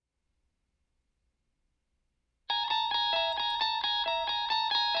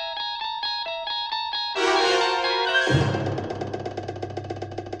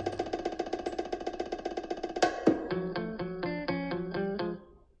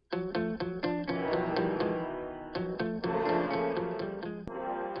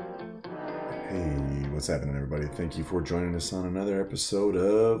What's happening, everybody? Thank you for joining us on another episode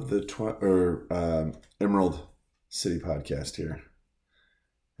of the Emerald City Podcast here.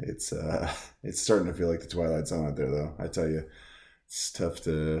 It's starting to feel like the Twilight Zone out there, though. I tell you, it's tough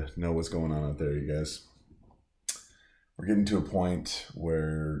to know what's going on out there, you guys. We're getting to a point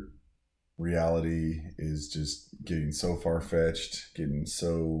where reality is just getting so far-fetched, getting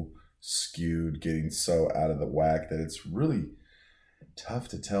so skewed, getting so out of the whack that it's really tough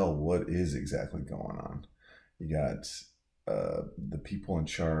to tell what is exactly going on. You got the people in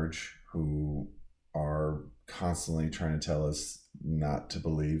charge who are constantly trying to tell us not to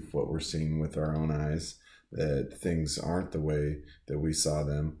believe what we're seeing with our own eyes, that things aren't the way that we saw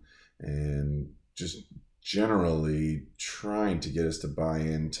them, and just generally trying to get us to buy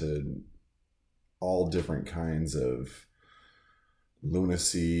into all different kinds of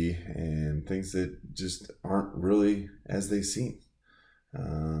lunacy and things that just aren't really as they seem.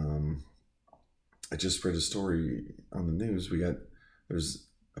 I just read a story on the news. There's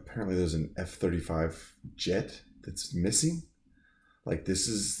an F-35 jet that's missing. Like, this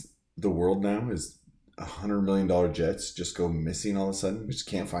is the world now, is $100 million jets just go missing all of a sudden. We just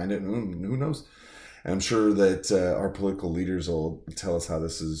can't find it. Who knows? And I'm sure that our political leaders will tell us how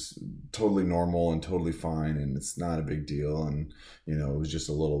this is totally normal and totally fine, and it's not a big deal, and it was just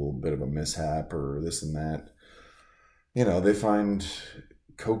a little bit of a mishap or this and that. They find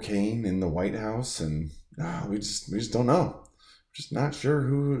cocaine in the White House, and we just don't know. We're just not sure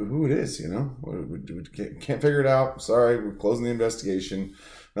who it is. We can't figure it out. Sorry, we're closing the investigation.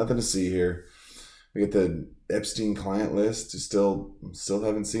 Nothing to see here. We get the Epstein client list. Still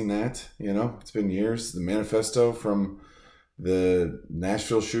haven't seen that. It's been years. The manifesto from the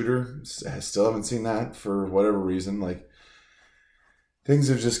Nashville shooter, still haven't seen that for whatever reason. Like, things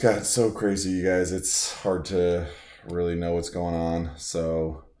have just got so crazy, you guys. It's hard to really know what's going on.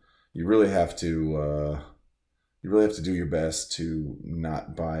 So you really have to do your best to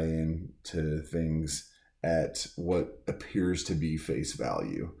not buy into things at what appears to be face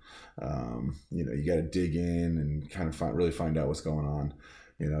value. You got to dig in and kind of really find out what's going on.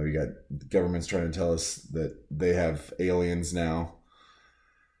 You got governments trying to tell us that they have aliens now,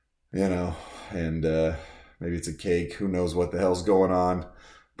 and maybe it's a cake. Who knows what the hell's going on?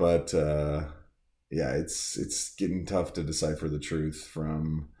 But yeah, it's getting tough to decipher the truth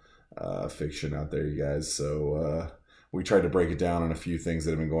from fiction out there, you guys. So we tried to break it down on a few things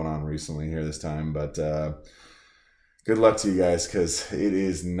that have been going on recently here this time, but good luck to you guys, because it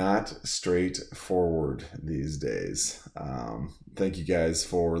is not straightforward these days. Thank you guys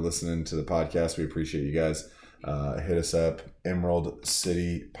for listening to the podcast. We appreciate you guys. Hit us up,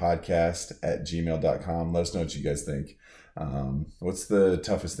 emeraldcitypodcast@gmail.com. Let us know what you guys think. What's the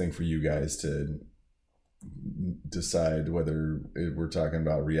toughest thing for you guys to decide whether we're talking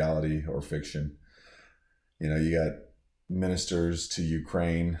about reality or fiction? You got ministers to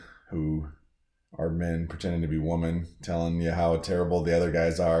Ukraine who are men pretending to be women, telling you how terrible the other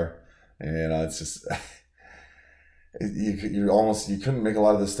guys are, and it's just you couldn't make a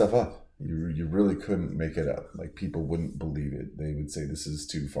lot of this stuff up. You really couldn't make it up. Like, people wouldn't believe it. They would say this is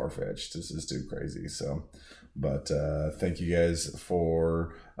too far-fetched. This is too crazy. So, but thank you guys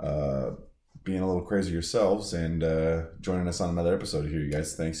for being a little crazy yourselves and joining us on another episode here, you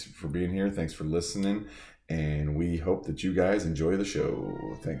guys. Thanks for being here. Thanks for listening. And we hope that you guys enjoy the show.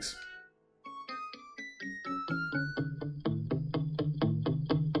 Thanks.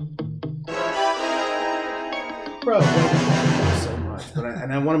 Bro, so much.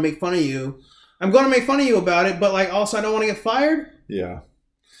 And I want to make fun of you. I'm going to make fun of you about it, but also I don't want to get fired. Yeah.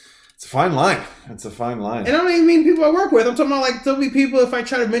 It's a fine line. And I don't even mean people I work with. I'm talking about, there'll be people, if I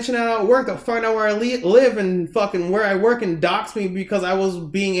try to mention that at work, they'll find out where I live and fucking where I work and dox me because I was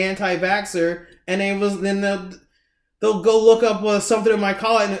being anti-vaxxer, and they'll go look up something in my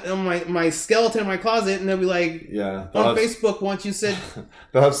closet, my skeleton in my closet, and they'll be like, yeah, on Facebook once you said...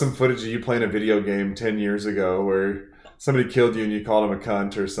 They'll have some footage of you playing a video game 10 years ago where somebody killed you and you called him a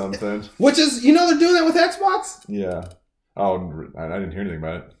cunt or something. Which is, they're doing that with Xbox? Yeah. Oh, I didn't hear anything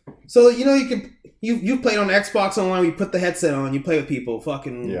about it. So, you played on Xbox Online, you put the headset on, you play with people,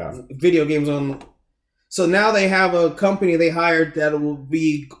 video games on. So now they have a company they hired that will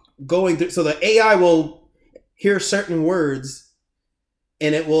be going through, so the AI will hear certain words,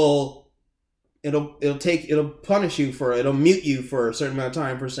 and it'll punish you it'll mute you for a certain amount of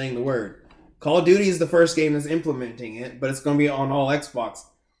time for saying the word. Call of Duty is the first game that's implementing it, but it's going to be on all Xbox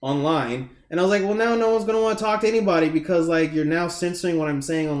online. And I was like, well, now no one's going to want to talk to anybody because you're now censoring what I'm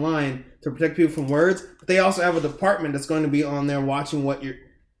saying online to protect people from words. But they also have a department that's going to be on there watching what you're...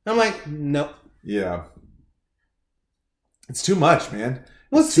 I'm like, nope. Yeah. It's too much, man.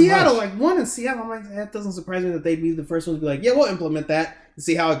 Well, Seattle, like one in Seattle, I'm like, that doesn't surprise me that they'd be the first ones to be like, yeah, we'll implement that and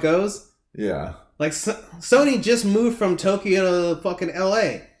see how it goes. Yeah. Like, Sony just moved from Tokyo to fucking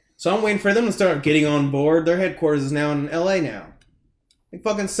LA. So I'm waiting for them to start getting on board. Their headquarters is now in LA now. Like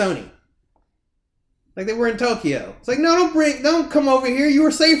fucking Sony. Like they were in Tokyo. It's like, no, don't come over here. You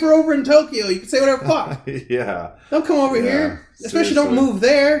were safer over in Tokyo. You can say whatever fuck. Yeah. Don't come over here. Especially don't move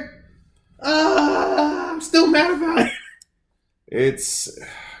there. I'm still mad about it.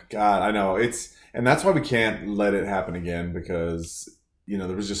 God, I know. And that's why we can't let it happen again because,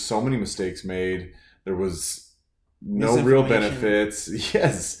 there was just so many mistakes made. There was no real benefits.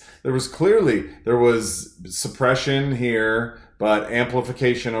 Yes. There was suppression here, but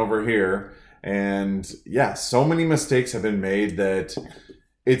amplification over here. And yeah, so many mistakes have been made that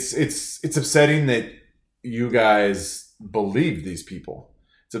it's upsetting that you guys believed these people.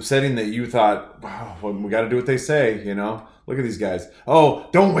 It's upsetting that you thought, wow, well, we got to do what they say, Look at these guys. Oh,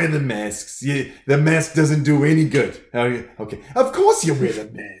 don't wear the masks. The mask doesn't do any good. Okay, of course you wear the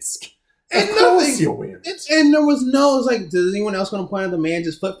mask. And of course you wear it. And there was no, it's like, does anyone else going to point out the man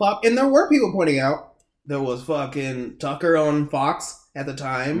just flip-flop? And there were people pointing out. There was fucking Tucker on Fox at the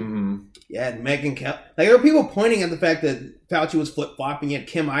time. Mm-hmm. Yeah, and Megyn Kelly. Like, there were people pointing at the fact that Fauci was flip-flopping. Yet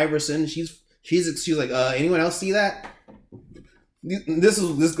Kim Iverson, she's like, anyone else see that? This a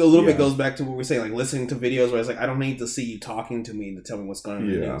little bit goes back to what we're saying, like listening to videos where it's like, I don't need to see you talking to me to tell me what's going on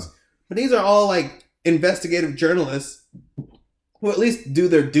in the news. But these are all like investigative journalists who at least do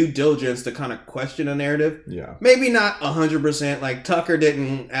their due diligence to kind of question a narrative. Yeah. Maybe not 100%. Like Tucker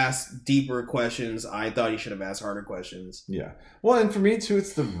didn't ask deeper questions. I thought he should have asked harder questions. Yeah. Well, and for me too,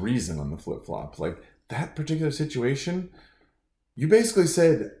 it's the reason on the flip-flop. Like that particular situation, you basically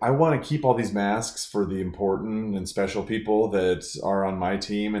said, I want to keep all these masks for the important and special people that are on my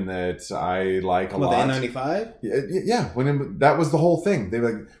team and that I like a lot. The N95? Yeah. That was the whole thing. They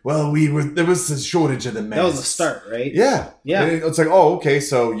were like, well, there was a shortage of the masks. That was the start, right? Yeah. Yeah. And it's like, oh, okay,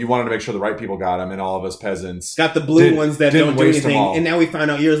 so you wanted to make sure the right people got them and all of us peasants got the blue ones that don't do anything. And now we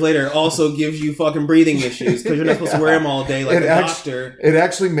found out years later it also gives you fucking breathing issues because you're not supposed to wear them all day like a doctor. It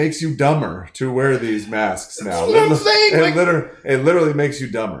actually makes you dumber to wear these masks now. That's what I'm saying. It literally makes you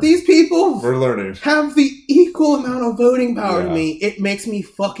dumber. These people we're learning have the equal amount of voting power to me. It makes me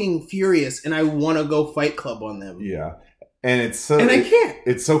fucking furious, and I want to go Fight Club on them. Yeah, and it's so I can't.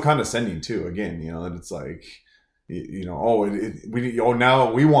 It's so condescending too. Again, that it's like, now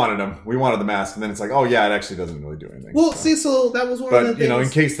we wanted them. We wanted the mask, and then it's like, oh yeah, it actually doesn't really do anything. Well, so that was one of the things. But in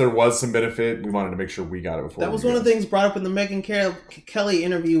case there was some benefit, we wanted to make sure we got it before. That was one of the things brought up in the Megyn Kelly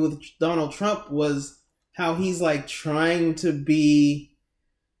interview with Donald Trump was how he's like trying to be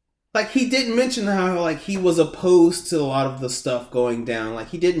like, he didn't mention how like he was opposed to a lot of the stuff going down. Like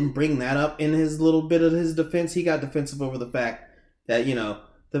he didn't bring that up in his little bit of his defense. He got defensive over the fact that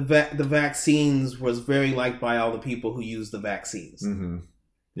the vaccines was very liked by all the people who use the vaccines. Mm-hmm.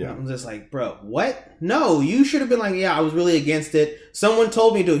 Yeah, I'm just like, bro, what? No, you should have been like, yeah, I was really against it. Someone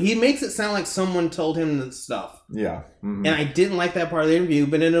told me to. He makes it sound like someone told him the stuff. Yeah. Mm-hmm. And I didn't like that part of the interview,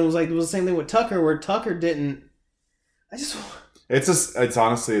 but then it was the same thing with Tucker, where Tucker didn't. It's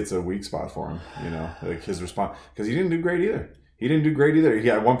honestly, it's a weak spot for him, like his response, because he didn't do great either.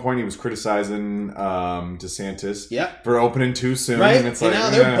 At one point he was criticizing DeSantis for opening too soon. Right. And it's like, now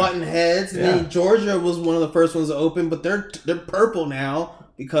they're butting heads. And then Georgia was one of the first ones to open, but they're purple now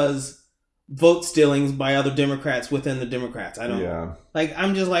because vote stealings by other Democrats within the Democrats. I don't know. Like,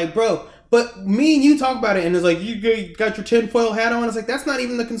 I'm just like, bro, but me and you talk about it and it's like, you got your tinfoil hat on. It's like, that's not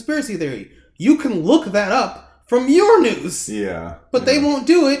even the conspiracy theory. You can look that up from your news. Yeah. But they won't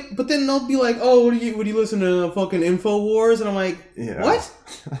do it. But then they'll be like, oh, would you listen to fucking InfoWars? And I'm like, what?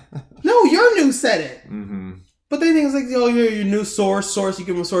 No, your news said it. Mm-hmm. But they think it's like, oh, you're your new source, you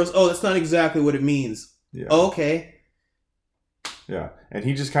give them a source. Oh, that's not exactly what it means. Yeah. Oh, okay. Yeah, and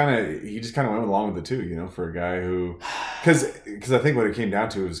he just kind of went along with it too, for a guy who, because I think what it came down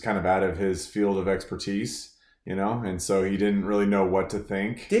to was kind of out of his field of expertise, and so he didn't really know what to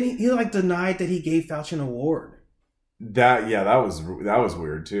think. Didn't he like denied that he gave Fauci an award? That was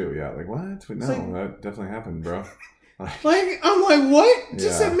weird too. Yeah, like what? No, that definitely happened, bro. Like I'm like, what?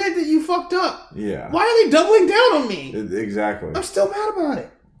 Just admit that you fucked up. Yeah. Why are they doubling down on me? Exactly. I'm still mad about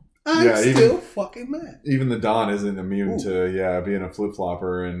it. I'm still fucking mad. Even the Don isn't immune to being a flip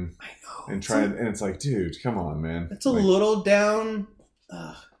flopper and and it's like, dude, come on, man. It's a little down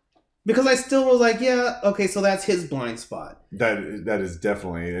because I still was like, yeah, okay, so that's his blind spot. That is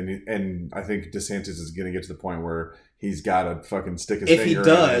definitely, and I think DeSantis is going to get to the point where he's got to fucking stick his finger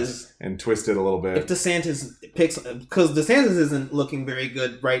in it and twist it a little bit. If DeSantis picks, because DeSantis isn't looking very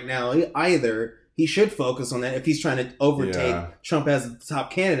good right now either. he should focus on that if he's trying to overtake Trump as the top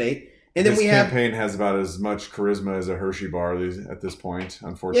candidate. And then his campaign has about as much charisma as a Hershey bar at this point,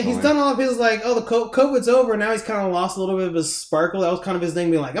 unfortunately. Yeah, he's done all of his, like, the COVID's over. Now he's kind of lost a little bit of his sparkle. That was kind of his thing,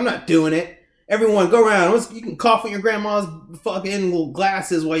 being like, I'm not doing it. Everyone, go around. You can cough with your grandma's fucking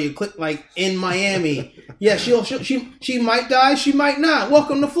glasses while you click, like, in Miami. Yeah, she might die. She might not.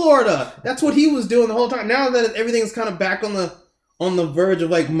 Welcome to Florida. That's what he was doing the whole time. Now that everything's kind of back on the verge of,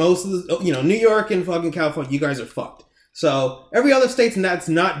 like, most of the, New York and fucking California, you guys are fucked. So every other state that's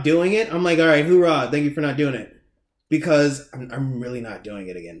not doing it, I'm like, all right, hoorah, thank you for not doing it. Because I'm really not doing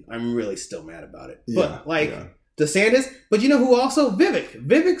it again. I'm really still mad about it. But DeSantis, but you know who also?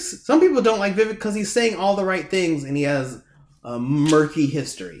 Vivek. Some people don't like Vivek because he's saying all the right things and he has a murky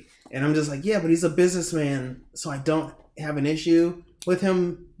history. And I'm just like, yeah, but he's a businessman, so I don't have an issue with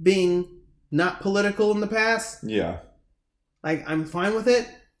him being not political in the past. Yeah. Like, I'm fine with it,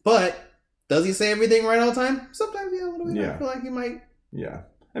 but does he say everything right all the time? Sometimes, yeah, a little bit. Yeah. I feel like he might. Yeah.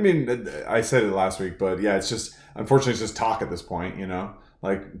 I mean, I said it last week, but yeah, it's just, unfortunately, it's just talk at this point,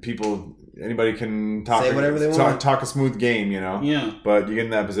 Like, anybody can talk. Say whatever they want. Talk a smooth game, Yeah. But you get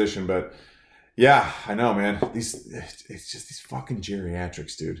in that position. But yeah, I know, man. It's just these fucking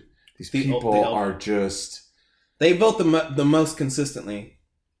geriatrics, dude. These people are just. They vote the most consistently.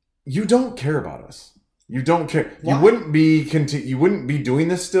 You don't care about us. You don't care. Why? You wouldn't be doing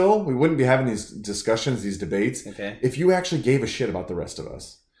this still. We wouldn't be having these discussions, these debates, if you actually gave a shit about the rest of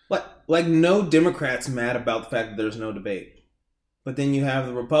us. What? Like, no Democrats mad about the fact that there's no debate. But then you have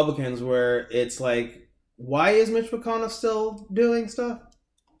the Republicans where it's like, why is Mitch McConnell still doing stuff?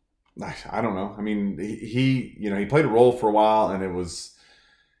 I don't know. I mean, he played a role for a while, and it was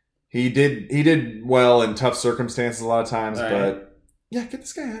he did well in tough circumstances a lot of times, but. Yeah, get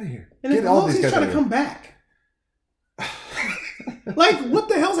this guy out of here. And get all these guys trying to come back. Like, what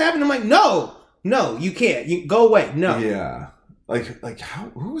the hell's happening? I'm like, no, you can't. You go away. No. Yeah. Like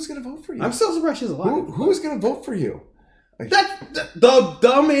who's going to vote for you? I'm so surprised she's alive. Who's going to vote for you? Like, the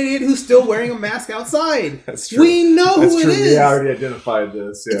dumb idiot who's still wearing a mask outside. That's true. We know who it is. We already identified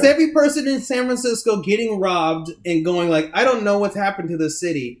this. Yeah. It's every person in San Francisco getting robbed and going like, I don't know what's happened to this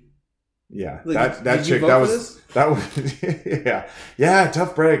city. Yeah, like, that chick, that was yeah,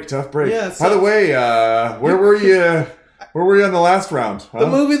 tough break. Yeah, so, by the way, where were you? Where were you on the last round? Huh? The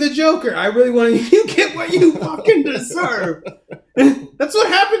movie The Joker. I really want you get what you fucking deserve. That's what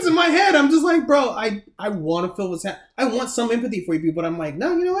happens in my head. I'm just like, bro, I want to feel what's happening. I want some empathy for you people, but I'm like,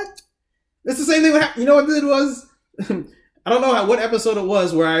 no, you know what? It's the same thing. You know what it was? I don't know what episode it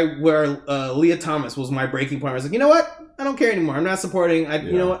was where Leah Thomas was my breaking point. I was like, you know what? I don't care anymore. I'm not supporting.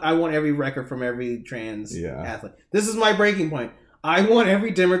 You know what? I want every record from every trans athlete. This is my breaking point. I want every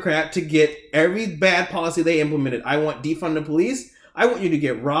Democrat to get every bad policy they implemented. I want defund the police. I want you to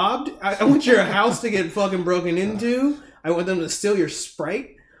get robbed. I want your house to get fucking broken into. I want them to steal your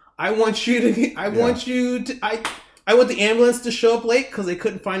Sprite. I want the ambulance to show up late because they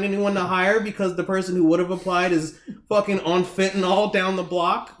couldn't find anyone to hire because the person who would have applied is fucking on fentanyl down the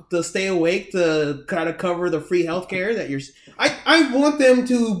block to stay awake to kind of cover the free healthcare that you're. I want them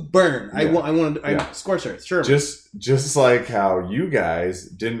to burn. I want scorch earth. Sure. Just like how you guys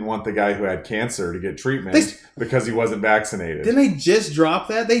didn't want the guy who had cancer to get treatment because he wasn't vaccinated. Didn't they just drop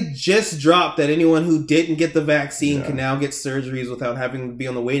that? They just dropped that anyone who didn't get the vaccine can now get surgeries without having to be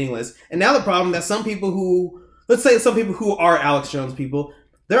on the waiting list. And now the problem that some people who. Let's say some people who are Alex Jones people,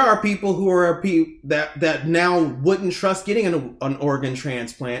 there are people who are that now wouldn't trust getting an organ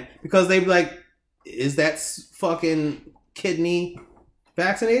transplant because they'd be like, is that fucking kidney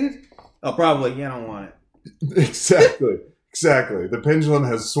vaccinated? Oh, probably. Yeah, I don't want it. Exactly. The pendulum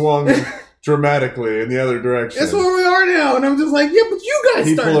has swung dramatically in the other direction. That's where we are now. And I'm just like, yeah, but you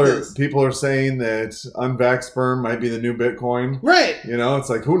guys started this. People are saying that unvaxxed sperm might be the new Bitcoin. Right. It's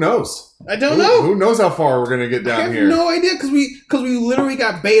like, who knows? I don't know. Who knows how far we're going to get down here? I have no idea because we literally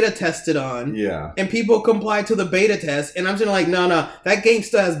got beta tested on. Yeah. And people complied to the beta test. And I'm just like, no, that game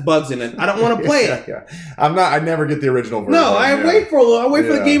still has bugs in it. I don't want to play it. Yeah. I never get the original version. No, I wait for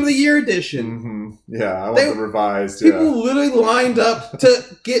the Game of the Year edition. Mm-hmm. Yeah, I want the revised. People literally lined up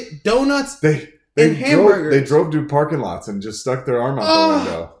to get donuts and hamburgers. They drove to parking lots and just stuck their arm out the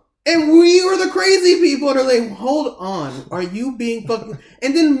window. And we were the crazy people, and they're like, "Hold on, are you being fucking?"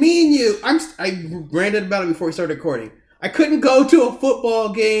 And then me and you, I ranted about it before we started recording. I couldn't go to a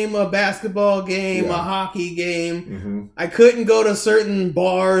football game, a basketball game, a hockey game. Mm-hmm. I couldn't go to certain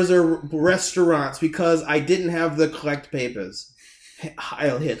bars or restaurants because I didn't have the collect papers.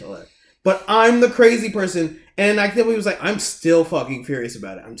 Heil Hitler. But I'm the crazy person, and I think he was like, I'm still fucking furious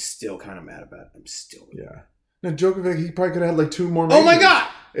about it. I'm still kind of mad about it. I'm still. Yeah. Now, Djokovic, he probably could have had like 2 more majors. Oh my God!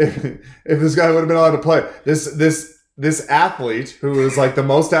 if this guy would have been allowed to play. This athlete who is like the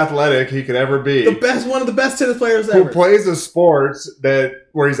most athletic he could ever be. One of the best tennis players ever. Who ever. plays a sport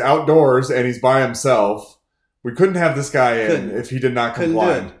where he's outdoors and he's by himself. We couldn't have this guy in if he did not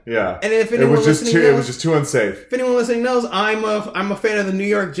comply. Yeah. And if anyone it was just too unsafe. If anyone listening knows, I'm a fan of the New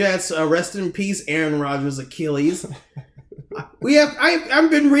York Jets. Rest in peace, Aaron Rodgers' Achilles.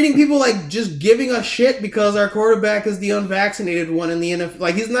 I've been reading people like just giving us shit because our quarterback is the unvaccinated one in the NFL.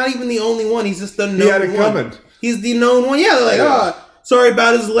 Like he's not even the only one. He's just the known one. He had it coming. He's the known one. Yeah, they're like, sorry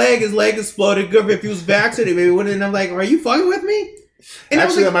about his leg. His leg exploded. Good if he was vaccinated, maybe wouldn't. And I'm like, are you fucking with me? And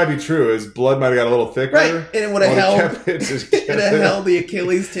actually, that might be true. His blood might have got a little thicker. Right. And it would have held the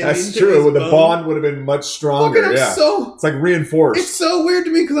Achilles tendon. That's true. The bond would have been much stronger. It's like reinforced. It's so weird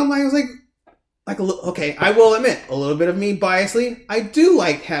to me because I was like, okay, I will admit, a little bit of me biasly, I do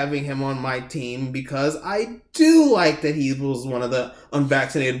like having him on my team because I do like that he was one of the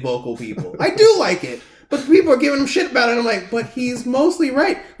unvaccinated vocal people. I do like it. But people are giving him shit about it. I'm like, but he's mostly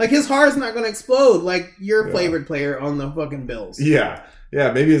right. Like, his heart's not going to explode like your favorite player on the fucking Bills. Yeah.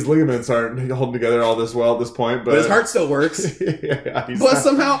 Yeah, maybe his ligaments aren't holding together all this well at this point. But his heart still works.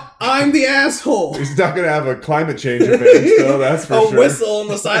 Somehow, I'm the asshole. He's not going to have a climate change event, so that's for sure. A whistle on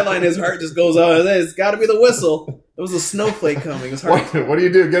the sideline, his heart just goes out. It's got to be the whistle. There was a snowflake coming. His heart. What do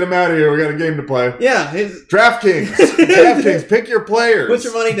you do? Get him out of here. We got a game to play. Yeah. DraftKings, pick your players. Put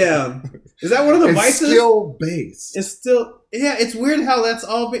your money down. Is that one of the vices? It's skill based. It's still, it's weird how that's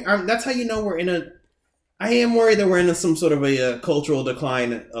all. That's how you know we're in a. I am worried that we're in some sort of a cultural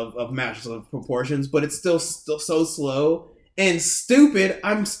decline of massive proportions, but it's still so slow and stupid.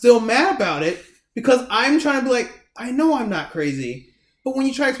 I'm still mad about it because I'm trying to be like, I know I'm not crazy, but when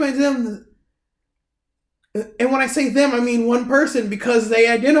you try to explain to them, and when I say them, I mean one person because they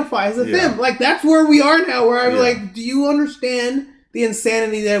identify as a them. Like that's where we are now. Where I'm like, do you understand the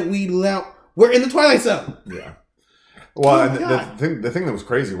insanity that we're in the Twilight Zone? Yeah. Well, the thing that was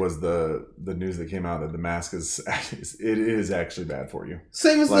crazy was the news that came out that the mask is actually bad for you.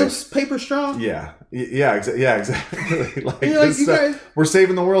 Same as those paper straw. Yeah, exactly. Like we're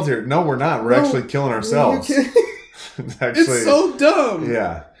saving the world here. No, we're not. We're actually killing ourselves. It's so dumb.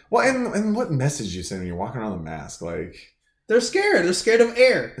 Yeah. Well, and what message you send when you're walking around with a mask? Like they're scared. They're scared of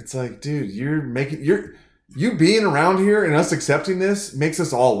air. It's like, dude, you being around here and us accepting this makes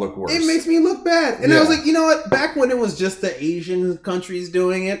us all look worse. It makes me look bad. And I was like, you know what? Back when it was just the Asian countries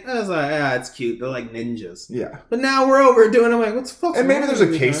doing it, I was like, it's cute. They're like ninjas. Yeah. But now we're over doing it. I'm like, what's the fuck? And maybe there's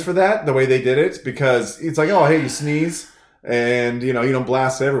a case for that, the way they did it, because it's like, oh, hey, you sneeze and, you don't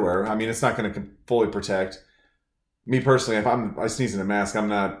blast everywhere. I mean, it's not going to fully protect. Me personally, if I sneeze in a mask, I'm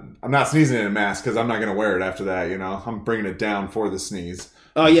not sneezing in a mask because I'm not going to wear it after that, I'm bringing it down for the sneeze.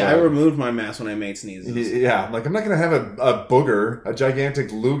 Oh, yeah, I removed my mask when I made sneezes. Yeah, like I'm not going to have a booger, a gigantic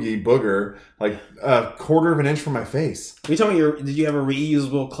loogie booger, like a quarter of an inch from my face. You told me, did you have a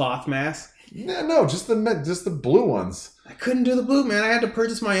reusable cloth mask? No, just the blue ones. I couldn't do the blue, man. I had to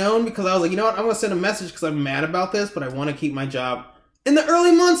purchase my own because I was like, you know what? I'm going to send a message because I'm mad about this, but I want to keep my job. In the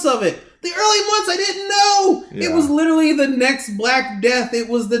early months of it. The early months, I didn't know. Yeah. It was literally the next Black Death. It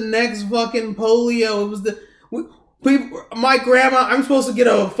was the next fucking polio. It was my grandma, I'm supposed to get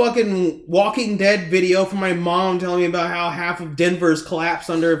a fucking Walking Dead video from my mom telling me about how half of Denver's collapsed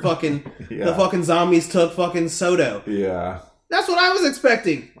under fucking, the fucking zombies took fucking Soto. Yeah. That's what I was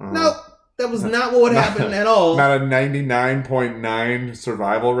expecting. Nope. That was not what would happen at all. Not a 99.9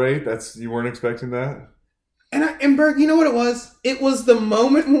 survival rate? You weren't expecting that? And Berg, you know what it was? It was the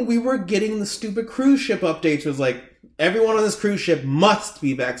moment when we were getting the stupid cruise ship updates. It was like, everyone on this cruise ship must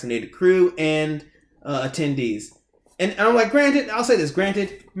be vaccinated, crew and attendees. And I'm like, I'll say this,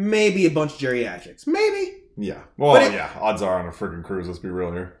 maybe a bunch of geriatrics. Maybe. Yeah. Well, odds are on a freaking cruise, let's be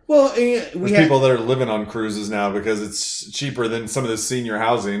real here. Well, there's people that are living on cruises now because it's cheaper than some of this senior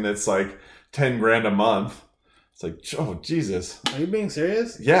housing that's like $10,000 a month. It's like, oh, Jesus. Are you being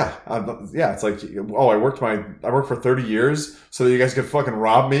serious? Yeah. It's like, I worked for 30 years so that you guys could fucking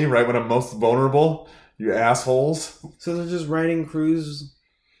rob me right when I'm most vulnerable. You assholes. So they're just riding cruise.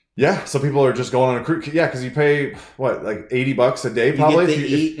 Yeah. So people are just going on a cruise. Yeah. Because you pay, like $80 a day probably. You get to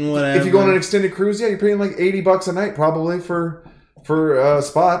eat and whatever. If you go on an extended cruise, you're paying like $80 a night probably for a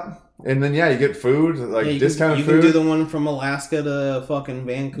spot. And then, you get food, discounted food. You can do the one from Alaska to fucking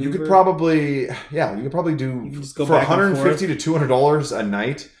Vancouver. You could probably do, for $150 to $200 a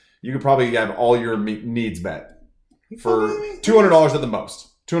night, you could probably have all your needs met. For $200 at the most.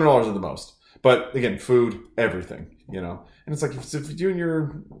 $200 at the most. But, again, food, everything, And it's like, if you and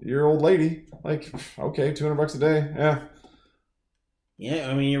your old lady, like, okay, $200 a day, yeah.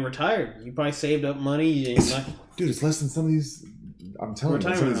 Yeah, I mean, you're retired. You probably saved up money. Dude, it's less than some of these I'm telling you,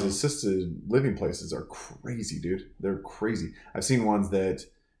 some of Retirement these homes. assisted living places are crazy, dude. They're crazy. I've seen ones that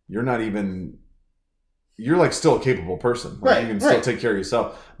you're not even. You're like still a capable person. Like, Right, you can still right. take care of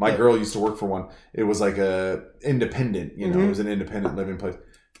yourself. My girl used to work for one. It was like a independent, you know, it was an independent living place.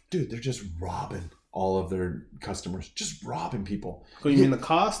 Dude, they're just robbing all of their customers. Just robbing people. What, you mean the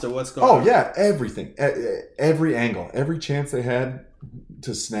cost or what's going on? Oh, yeah. Everything. Every angle. Every chance they had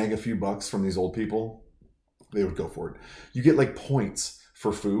to snag a few bucks from these old people, they would go for it. You get like points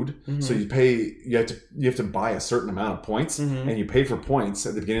for food. So you have to buy a certain amount of points and you pay for points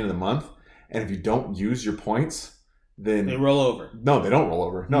at the beginning of the month. And if you don't use your points, then They roll over. No, they don't roll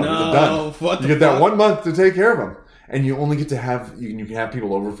over. No, No, they're done. what You the get that fuck? 1 month to take care of them, and you only get to have you can have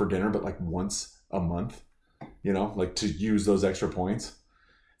people over for dinner, but like once a month, you know, like to use those extra points.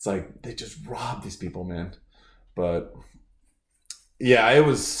 It's like they just rob these people, man. But yeah, it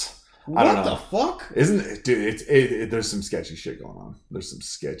was. I don't know. What the fuck? Isn't it, dude? There's some sketchy shit going on. There's some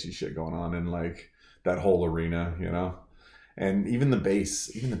sketchy shit going on in like that whole arena, you know. And even the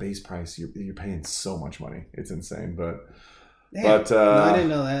base price, you're paying so much money. It's insane, but Damn. but No, I didn't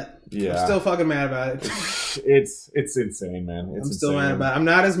know that. yeah, I'm still fucking mad about it. it's insane, man. I'm still mad about it. I'm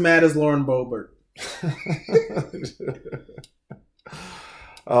not as mad as Lauren Boebert.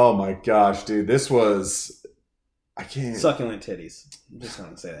 Oh my gosh, dude, this was I can't Succulent titties. I'm just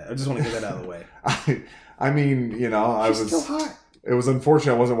gonna say that. I just want to get that out of the way. I mean, you know, She's still hot. It was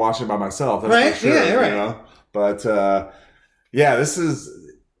unfortunate I wasn't watching by myself. That's Right? for sure, Yeah, right. You know? But yeah,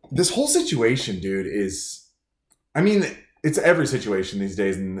 this whole situation, dude, is. I mean, it's every situation these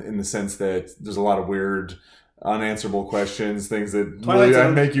days in the sense that there's a lot of weird, unanswerable questions, things that Twilight really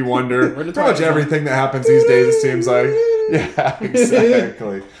Zone. make you wonder. We're the Pretty much Twilight Zone. everything that happens these days, it seems like. Yeah,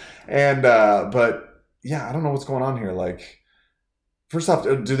 exactly. And but yeah, I don't know what's going on here. Like, first off,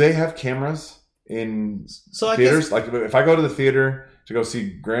 do they have cameras in So theaters? guess, Like, if I go to the theater to go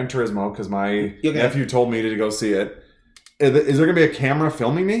see Gran Turismo because my nephew told me to go see it, is there going to be a camera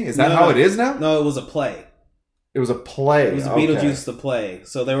filming me? Is that how it is now? No, it was a play. It was a play. It was Okay. Beetlejuice the play.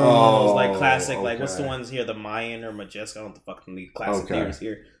 So they were one of those like classic, Oh, like what's the okay. ones here? The Mayan or Majestic? I don't know the fucking the classic Okay. theaters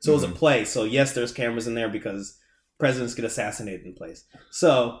here. So it was a play. So yes, there's cameras in there because presidents get assassinated in plays.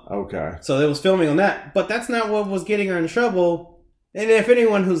 So Okay. So it was filming on that, but that's not what was getting her in trouble. And if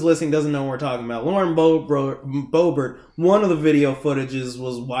anyone who's listening doesn't know what we're talking about, Lauren Boebert, one of the video footages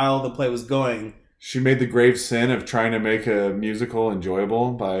was while the play was going. She made the grave sin of trying to make a musical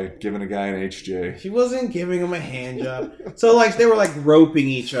enjoyable by giving a guy an HJ. She wasn't giving him a hand job. So like they were like roping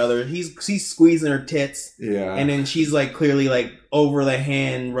each other. He's squeezing her tits. Yeah. And then she's like clearly like over the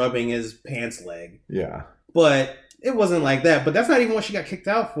hand rubbing his pants leg. Yeah. But it wasn't like that. But that's not even what she got kicked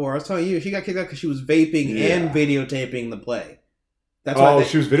out for. I was telling you, she got kicked out because she was vaping and videotaping the play. That's why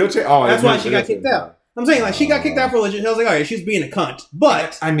she was videotaping? Oh, that's why she got kicked out. I'm saying, like, she got kicked out for legit. I was like, all right, she was being a cunt.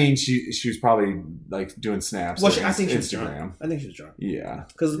 But I mean, she was probably like doing snaps. well, on I think she was Instagram. drunk. I think she was drunk. Yeah.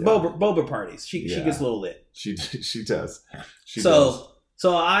 Because boba parties, she gets a little lit. She does. She does.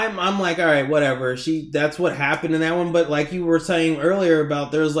 So I'm like, all right, whatever. That's what happened in that one. But like you were saying earlier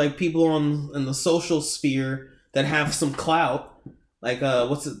about there's like people in the social sphere that have some clout. Like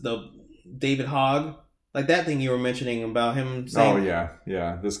what's it, the David Hogg, like that thing you were mentioning about him saying. Oh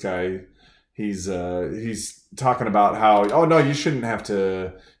yeah. This guy, he's talking about how you shouldn't have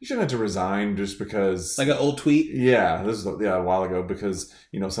to resign just because, like an old tweet. Yeah, this is a while ago because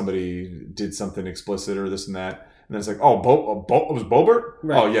somebody did something explicit or this and that. And then it's like, it was Boebert?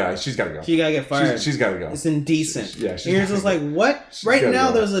 Right. Oh, yeah, she's got to go. She got to get fired. She's got to go. It's indecent. And you're just like, what? Right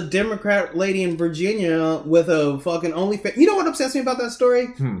now, there's a Democrat lady in Virginia with a fucking OnlyFans. You know what upsets me about that story?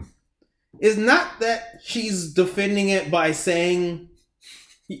 Is not that she's defending it by saying...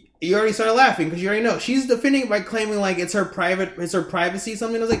 You already started laughing because you already know. She's defending it by claiming like it's her privacy,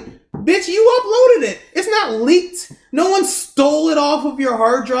 something. I was like, bitch, you uploaded it. It's not leaked. No one stole it off of your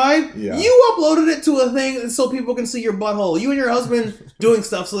hard drive. Yeah. You uploaded it to a thing so people can see your butthole. You and your husband doing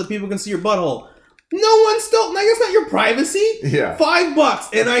stuff so that people can see your butthole. No one stole. Like, it's not your privacy. Yeah.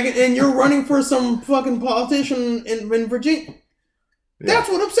 $5 and you're running for some fucking politician in Virginia. Yeah. That's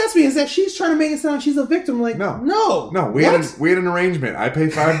what upsets me is that she's trying to make it sound she's a victim. Like, no. We had an arrangement. I pay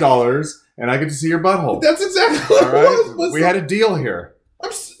 $5 and I get to see your butthole. That's exactly what it was. We had a deal here.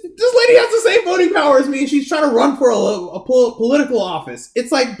 This lady has the same voting power as me, and she's trying to run for a political office.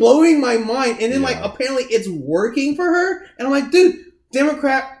 It's like blowing my mind. And then like apparently it's working for her. And I'm like, dude,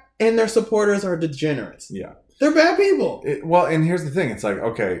 Democrat and their supporters are degenerates. Yeah, they're bad people. And here's the thing. It's like,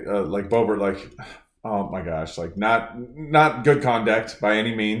 okay, like Boebert, like. Oh my gosh, like not good conduct by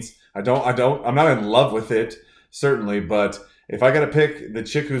any means. I'm not in love with it, certainly, but if I gotta pick the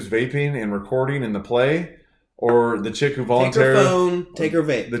chick who's vaping and recording in the play or the chick who take her phone, take her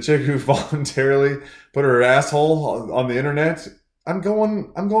vape. The chick who voluntarily put her asshole on the internet. I'm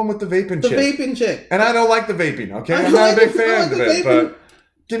going with the vaping chick. The vaping chick. And I don't like the vaping, okay? I'm not a big fan of it, but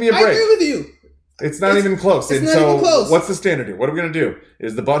give me a break. I agree with you. It's not even close. It's not even close. What's the standard here? What are we going to do?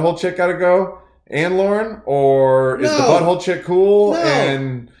 Is the butthole chick got to go and Lauren? Or is the butthole chick cool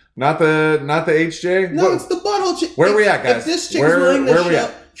and not the HJ? No, it's the butthole chick. Where are we at, guys? If this chick is willing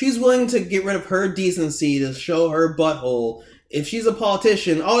to she's willing to get rid of her decency to show her butthole. If she's a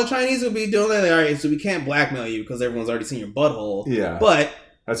politician, all the Chinese would be doing that. All right, so we can't blackmail you because everyone's already seen your butthole. Yeah. But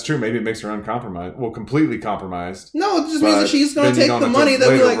that's true. Maybe it makes her uncompromised. Well, completely compromised. No, it just means that she's going to take the money that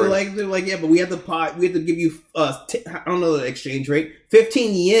we like. Yeah, but we have to give you I don't know the exchange rate,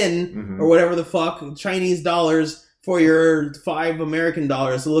 15 yen or whatever the fuck Chinese dollars for your $5 American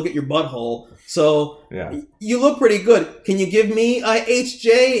to look at your butthole. So you look pretty good. Can you give me a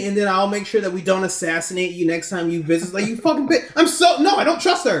HJ and then I'll make sure that we don't assassinate you next time you visit? Like you fucking bitch. I don't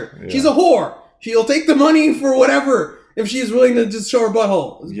trust her. Yeah. She's a whore. She'll take the money for whatever. If she's willing to just show her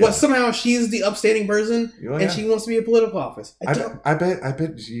butthole, but somehow she's the upstanding person, and she wants to be in political office. I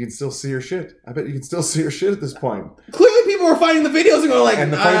bet you can still see her shit. I bet you can still see her shit at this point. Clearly, people are finding the videos and going like,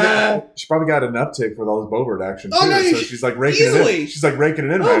 and the funny thing, she probably got an uptick with all this Boebert action too. Oh, no, so she's like raking it in. She's like raking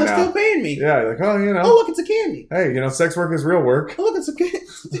it in right now. They're still paying me. Yeah, like oh look, it's a candy. Hey, sex work is real work. Oh look, it's a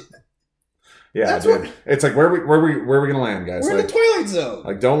candy. Yeah, dude. It's like where are we gonna land, guys? We're in the Twilight Zone.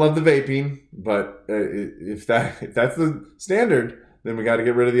 Like, don't love the vaping, but if that's the standard, then we got to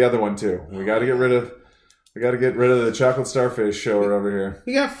get rid of the other one too. We got to get rid of the chocolate starfish shower over here.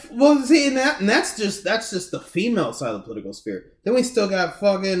 We got and that's just the female side of the political sphere. Then we still got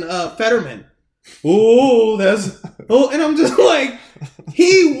fucking Fetterman. And I'm just like,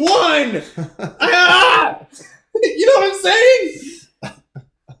 he won. You know what I'm saying?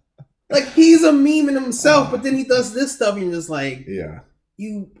 Like, he's a meme in himself, but then he does this stuff, and you're just like... Yeah.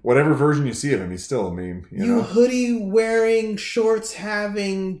 Whatever version you see of him, he's still a meme, you know? Hoodie-wearing,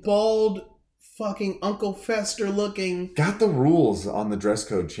 shorts-having, bald, fucking Uncle Fester-looking... Got the rules on the dress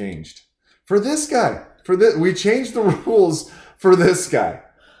code changed. For this guy. We changed the rules for this guy.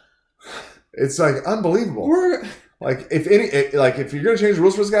 It's, like, unbelievable. If you're gonna change the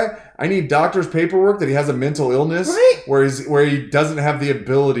rules for this guy, I need doctor's paperwork that he has a mental illness, right? Where he doesn't have the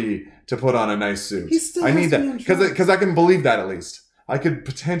ability to put on a nice suit. I need that because I can believe that at least. I could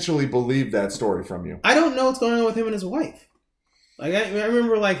potentially believe that story from you. I don't know what's going on with him and his wife. Like I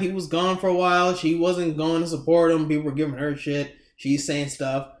remember, like he was gone for a while. She wasn't going to support him. People were giving her shit. She's saying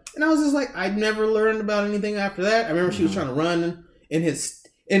stuff, and I was just like, I never learned about anything after that. I remember she was trying to run in his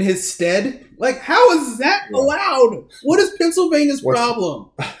stead. Like, how is that allowed? What is Pennsylvania's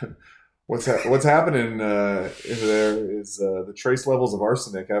problem? What's happening in there is the trace levels of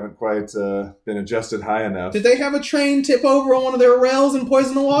arsenic haven't quite been adjusted high enough. Did they have a train tip over on one of their rails and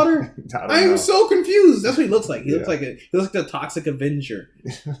poison the water? I am so confused. That's what he looks like. He looks like the Toxic Avenger.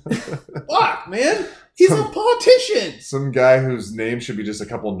 Fuck, man. He's a politician. Some guy whose name should be just a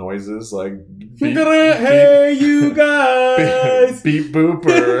couple noises like beep, hey, you guys, beep boop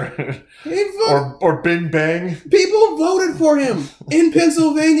or bing bang. People voted for him in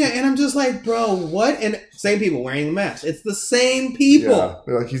Pennsylvania, and I'm just like, bro, what? And same people wearing the mask. It's the same people.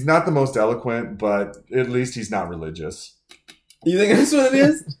 Yeah, like he's not the most eloquent, but at least he's not religious. You think that's what it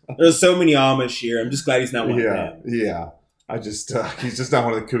is? There's so many Amish here. I'm just glad he's not one of them. Yeah. He's just not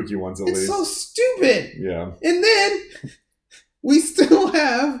one of the kooky ones, at least. It's so stupid. Yeah. And then we still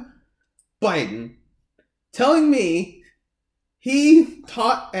have Biden telling me he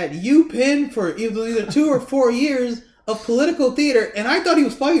taught at UPenn for either 2 or 4 years of political theater, and I thought he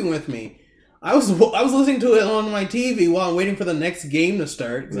was fucking with me. I was listening to it on my TV while I'm waiting for the next game to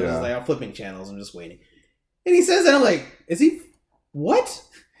start. Because I was like, I'm flipping channels. I'm just waiting. And he says that. I'm like, is he... What?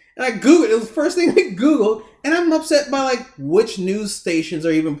 And I Googled. It was the first thing I Googled. And I'm upset by, like, which news stations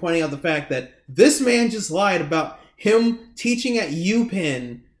are even pointing out the fact that this man just lied about him teaching at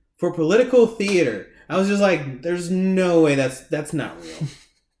UPenn for political theater. I was just like, there's no way that's not real.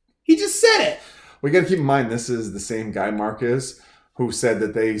 He just said it. We got to keep in mind, this is the same guy, Marcus, who said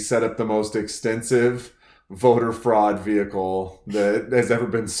that they set up the most extensive voter fraud vehicle that has ever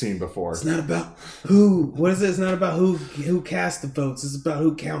been seen before. It's not about who. What is it? It's not about who casts the votes. It's about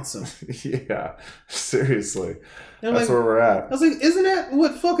who counts them. Yeah, seriously. That's where we're at. I was like, isn't that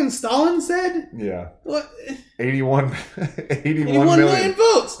what fucking Stalin said? Yeah. What? 81 million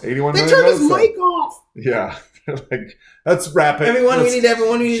votes. 81 they million turned votes. His mic off. Yeah. Like, let's wrap it. Everyone, we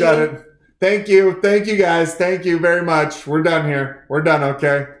need shut it. Thank you guys. Thank you very much. We're done here. We're done.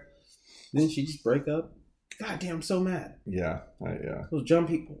 Okay. Didn't she just break up? God damn, I'm so mad. Yeah. Yeah. Those John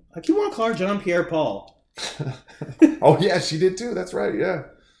people. I keep wanting to call her John Pierre Paul. Oh yeah, she did too. That's right. Yeah.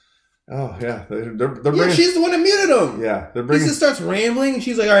 Oh yeah, they're bringing. Yeah, she's the one that muted him. Yeah, they're bringing. He just starts rambling, and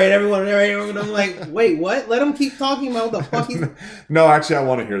she's like, "All right, everyone, all right." And I'm like, "Wait, what? Let him keep talking about what the fuck he's." No, actually, I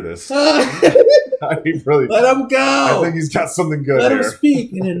want to hear this. Let him go. I think he's got something good. Let here. him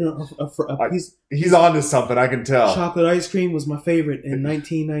speak. And then he's on to something. I can tell. Chocolate ice cream was my favorite in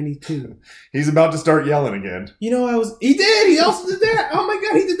 1992. He's about to start yelling again. You know, He did. He also did that. Oh my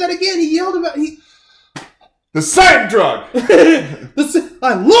god, he did that again. He yelled about the same drug.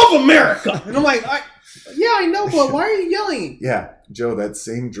 I love America, and I'm like, yeah, I know, but why are you yelling? Yeah, Joe, that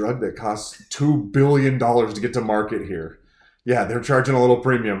same drug that costs $2 billion to get to market here. Yeah, they're charging a little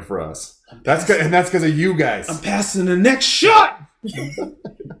premium for us. That's because of you guys. I'm passing the next shot.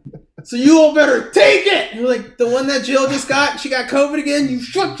 So you all better take it. You're like, the one that Jill just got, she got COVID again. You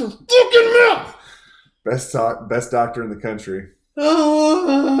shut your fucking mouth. Best doctor in the country.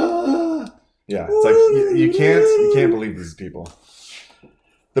 Ah. Yeah, it's like you can't believe these people.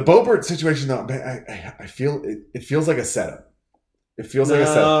 The Boebert situation, though, I feel it feels like a setup. It feels like a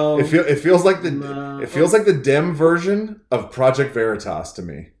setup. It feels like the Dem version of Project Veritas to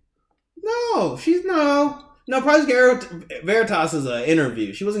me. No, Project Veritas is an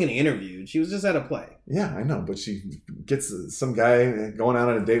interview. She wasn't getting interviewed. She was just at a play. Yeah, I know, but she gets some guy going out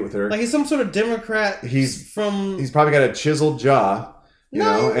on a date with her. Like he's some sort of Democrat. He's probably got a chiseled jaw,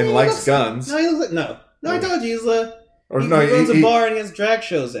 and likes guns. No, he looks like no. I told you he runs a bar and he has drag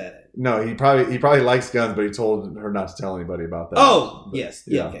shows at it. No, he probably likes guns, but he told her not to tell anybody about that. Oh, but, yes.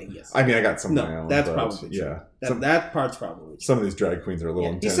 Yeah, okay, yes. I mean, I got some of my own. That's probably true. Yeah. That part's probably true. Some of these drag queens are a little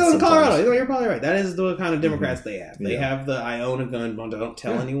intense. He's still in Colorado. You're probably right. That is the kind of Democrats they have. They have the I own a gun, but don't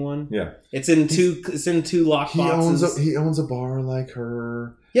tell anyone. Yeah. It's in two lock boxes. He owns a bar like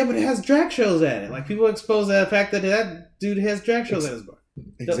her. Yeah, but it has drag shows at it. Like people expose the fact that dude has drag shows at his bar.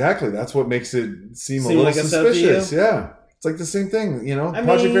 Exactly. That's what makes it seem a little like suspicious. Yeah. It's like the same thing,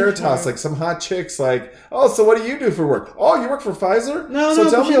 Project Veritas, like some hot chicks like, oh, so what do you do for work? Oh, you work for Pfizer? So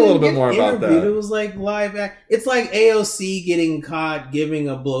tell me a little bit more about that. It was like live act. It's like AOC getting caught giving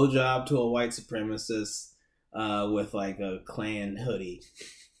a blowjob to a white supremacist with like a Klan hoodie.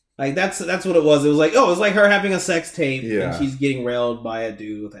 Like that's what it was. It was like, it was like her having a sex tape and she's getting railed by a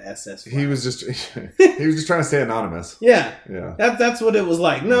dude with an SS flag. He was just trying to stay anonymous. Yeah. That's what it was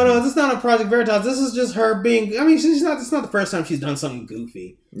like. No, this is not a Project Veritas. This is just her being. I mean, it's not the first time she's done something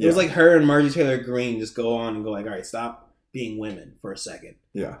goofy. It was like her and Marjorie Taylor Greene just go on and go like, all right, stop being women for a second.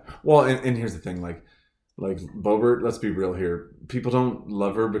 Yeah. Well, and here's the thing, like Boebert. Let's be real here. People don't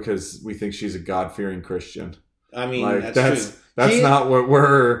love her because we think she's a God-fearing Christian. I mean, that's true. That's not what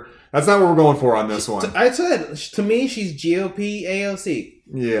we're going for on this one. I said, to me, she's GOP AOC.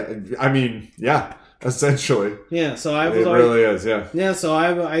 Yeah, I mean, yeah, essentially. Yeah, so it really is, yeah. Yeah, so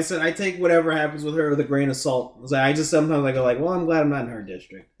I said I take whatever happens with her with a grain of salt. I just sometimes I go like, well, I'm glad I'm not in her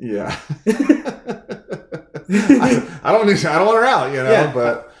district. Yeah. I don't want her out,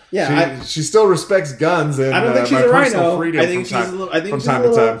 but. Yeah, she still respects guns and I don't think she's a rhino. I think she's a little. I think from time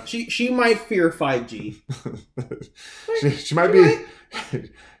to time. She might fear 5G. she might be.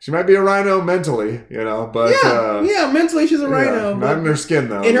 She might be a rhino mentally, but mentally she's a rhino. Not in her skin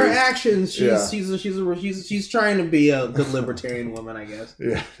though. In her actions, she's trying to be a good libertarian woman, I guess.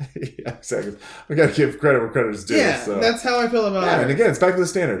 Yeah, exactly. We gotta give credit where credit is due. Yeah, so. That's how I feel about her. And again, it's back to the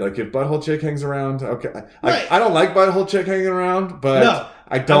standard. Like if butthole chick hangs around, okay. I don't like butthole chick hanging around, but no.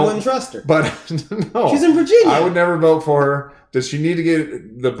 I wouldn't trust her. But no. She's in Virginia. I would never vote for her. Does she need to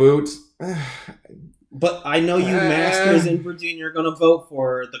get the boot? But I know you masters in Virginia are going to vote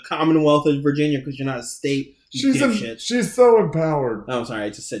for the Commonwealth of Virginia because you're not a state. She's so empowered. Oh, I'm sorry. I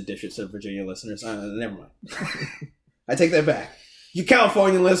just said dipshit to Virginia listeners. Never mind. I take that back. You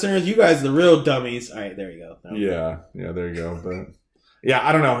California listeners, you guys are the real dummies. All right, there you go. Yeah, there you go. But yeah,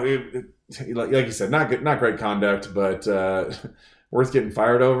 I don't know. Like you said, not great conduct, but worth getting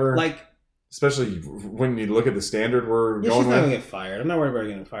fired over. Like, especially when you look at the standard we're going with. She's not going to get fired. I'm not worried about her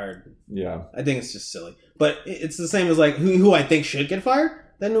getting fired. Yeah. I think it's just silly. But it's the same as like who I think should get fired?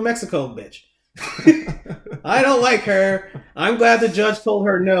 That New Mexico bitch. I don't like her. I'm glad the judge told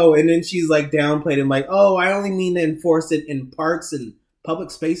her no, and then she's like downplayed and like, oh, I only mean to enforce it in parks and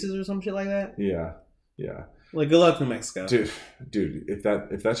public spaces or some shit like that. Yeah. Like, good luck, New Mexico. Dude, if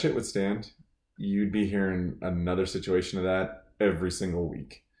that shit would stand, you'd be hearing another situation of that every single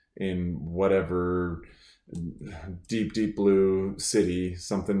week in whatever deep blue city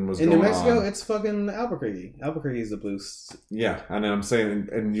something was going on. In New Mexico, it's fucking Albuquerque. Albuquerque is the blue. Yeah, and I'm saying,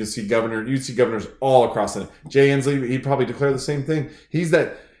 and you see governors all across it. Jay Inslee, he'd probably declare the same thing. He's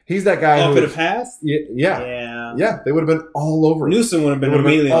that He's that guy Oh, who... if it had passed? Yeah. Yeah, they would have been all over it. Newsom would have been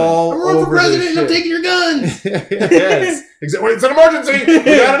immediately all I'm running for over president this and I'm shit. taking your guns. Yes. Exactly. Wait, it's an emergency.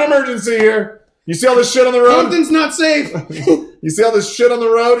 We got an emergency here. You see all this shit on the road? Compton's not safe. You see all this shit on the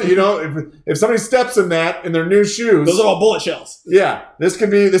road? You know, if somebody steps in that in their new shoes... Those are all bullet shells. Yeah. This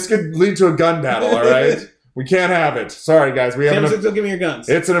could lead to a gun battle, all right? We can't have it. Sorry, guys. Still give me your guns.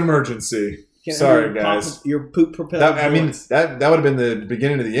 It's an emergency. Sorry, guys. Your poop propelled bullets. That would have been the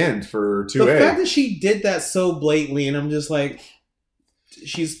beginning of the end for 2A. The fact that she did that so blatantly, and I'm just like,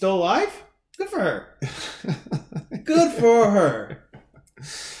 she's still alive? Good for her. Good for her.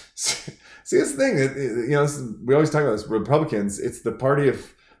 See, that's the thing. You know, we always talk about this. Republicans, it's the party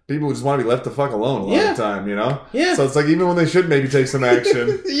of people who just want to be left the fuck alone a lot of the time, you know? Yeah. So it's like, even when they should maybe take some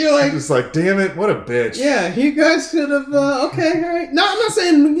action, you're like, just like, damn it, what a bitch. Yeah, you guys could have, okay, all right. No, I'm not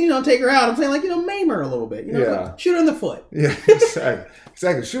saying, take her out. I'm saying, maim her a little bit. Like, shoot her in the foot. Yeah,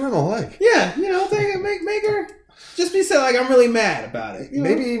 exactly. Shoot her in the leg. Yeah, make her... Just be saying, I'm really mad about it.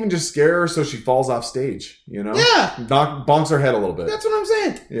 Maybe even just scare her so she falls off stage, you know? Yeah. Bonks her head a little bit. That's what I'm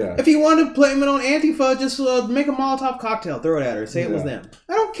saying. Yeah. If you want to blame it on Antifa, just make a Molotov cocktail, throw it at her, say it was them.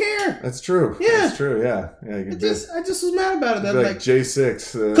 I don't care. That's true. Yeah. That's true, yeah. I just was mad about it. That like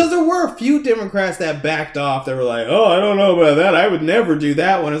J6. Because there were a few Democrats that backed off. They were like, oh, I don't know about that. I would never do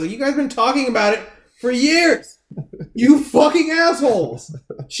that one. I was like, you guys have been talking about it for years. You fucking assholes.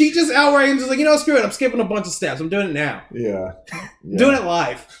 She just outright and just like, screw it. I'm skipping a bunch of steps. I'm doing it now. Yeah. Doing it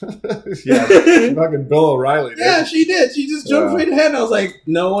live. Yeah. Fucking Bill O'Reilly. Dude. Yeah, she did. She just jumped straight ahead. And I was like,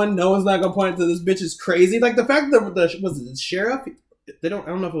 no one's not going to point to this bitch is crazy. Like the fact that was it the sheriff? I don't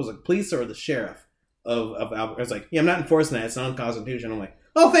know if it was a police or the sheriff of Albert. I was like, I'm not enforcing that. It's unconstitutional. I'm like,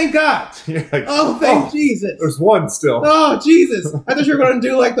 oh, thank God. Like, thank Jesus. There's one still. Oh, Jesus. I thought you were going to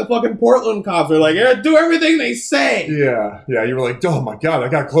do like the fucking Portland cops. They're like, do everything they say. Yeah. Yeah. You were like, oh my God, I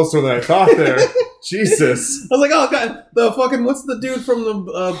got closer than I thought there. Jesus. I was like, oh God, the fucking, what's the dude from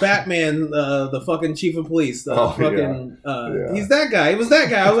the Batman, the fucking chief of police? He's that guy. He was that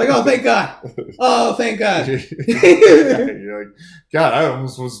guy. I was like, oh, thank God. Oh, thank God. You're like, God, I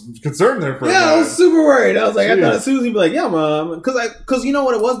almost was concerned there for a minute. I was super worried. I was like, I thought Susie would be like, yeah, Mom. Because you know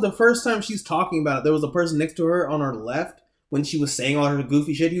what it was? The first time she's talking about it, there was a person next to her on her left when she was saying all her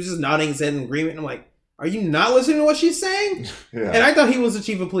goofy shit. He was just nodding his head in agreement. And I'm like, are you not listening to what she's saying? Yeah. And I thought he was the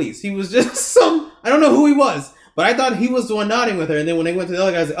chief of police. He was just I don't know who he was, but I thought he was the one nodding with her. And then when they went to the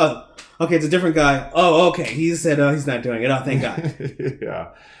other guys, oh, okay, it's a different guy. Oh, okay. He said, he's not doing it. Oh, thank God. Yeah.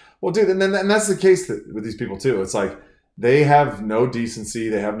 Well, dude, and that's the case with these people too. It's like, they have no decency,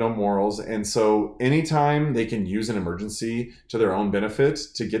 they have no morals, and so anytime they can use an emergency to their own benefit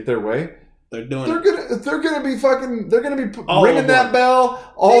to get their way, they're gonna be ringing that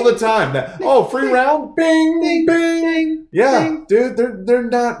bell all the time. Free round, bing, bing. Yeah, dude, they're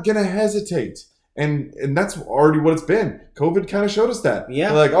not gonna hesitate. And that's already what it's been. COVID kind of showed us that.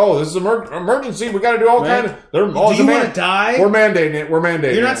 Yeah. They're like, this is emergency. We got to do all kind of... Do you want to die? We're mandating it.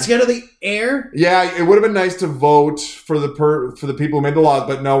 You're not scared of the air? Yeah, it would have been nice to vote for the people who made the laws,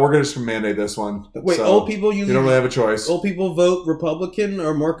 but no, we're going to just mandate this one. Wait, old people usually... You don't really have a choice. Old people vote Republican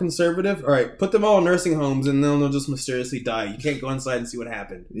or more conservative? All right, put them all in nursing homes and then they'll just mysteriously die. You can't go inside and see what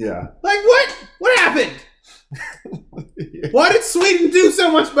happened. Yeah. Like, what? What happened? Yeah. Why did Sweden do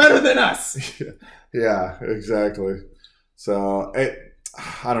so much better than us? Yeah, exactly. So I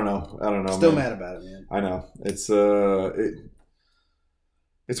don't know. Still mad about it, man. I know. It's one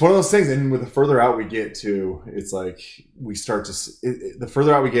of those things, and with the further out we get too, it's like we start to. The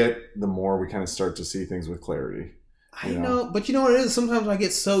further out we get, the more we kind of start to see things with clarity. I know, but you know what it is. Sometimes when I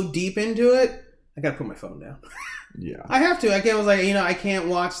get so deep into it, I gotta put my phone down. Yeah, I have to. I was like, I can't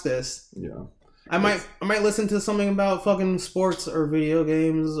watch this. Yeah. I might listen to something about fucking sports or video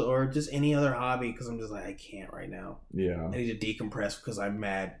games or just any other hobby because I'm just like, I can't right now. Yeah. I need to decompress because I'm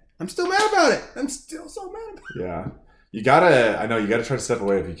mad. I'm still mad about it. I'm still so mad about it. Yeah. You gotta try to step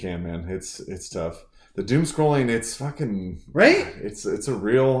away if you can, man. It's tough. The doom scrolling, it's fucking right. It's a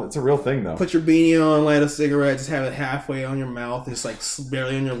real thing though. Put your beanie on, light a cigarette, just have it halfway on your mouth, it's like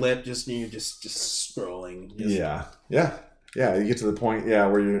barely on your lip, you're just scrolling. Yeah, you get to the point,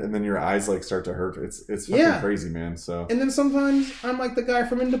 where and then your eyes like start to hurt. It's fucking crazy, man. So, and then sometimes I'm like the guy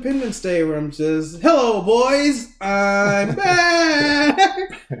from Independence Day, where I'm just, hello boys, I'm back.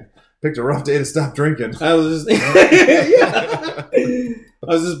 Picked a rough day to stop drinking. I was just, I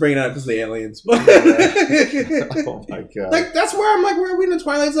was just bringing it up because of the aliens. Oh my God! Like that's where I'm like, where are we in the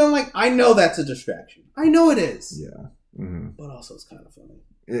Twilight Zone? Like I know that's a distraction. I know it is. Yeah, mm-hmm. But also it's kind of funny.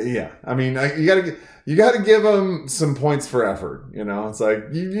 Yeah, I mean, you gotta give them some points for effort. It's like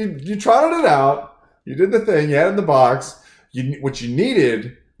you trotted it out, you did the thing, you had it in the box. What you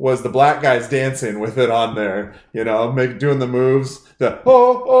needed was the black guys dancing with it on there, doing the moves. No, that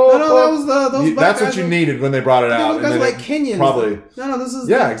was those black that's what you needed when they brought it out. Those guys like Kenyans. Probably. No, this is...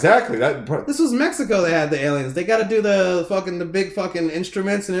 exactly. This was Mexico that had the aliens. They got to do the big fucking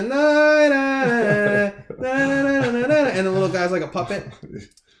instruments and then... and the little guy's like a puppet.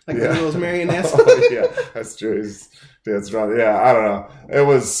 Like one of those marionettes. Yeah, that's true. That's right. Yeah, I don't know. It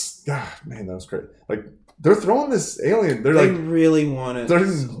was... man, that was great. Like... They're throwing this alien. They really want it.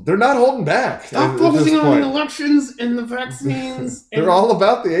 They're not holding back. Stop focusing on the elections and the vaccines. They're all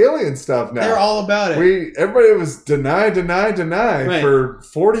about the alien stuff now. They're all about it. Everybody was deny for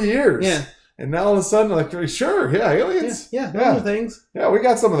 40 years. Yeah. And now all of a sudden, aliens. Yeah, those are things. Yeah, we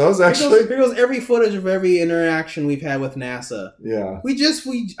got some of those actually. Here goes every footage of every interaction we've had with NASA. Yeah.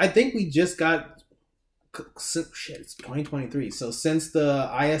 I think we just got... Shit, it's 2023. So since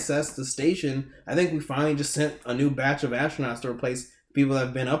the ISS, the station, I think we finally just sent a new batch of astronauts to replace people that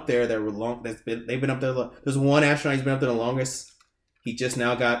have been up there that were long. They've been up there. There's one astronaut who's been up there the longest. He just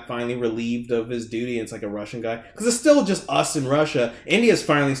now got finally relieved of his duty. It's like a Russian guy because it's still just us in Russia. India's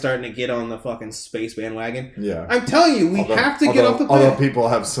finally starting to get on the fucking space bandwagon. Yeah, I'm telling you, we have to get off the planet. Although people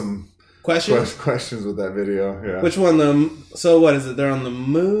have some questions with that video. Yeah. Which one? So what is it? They're on the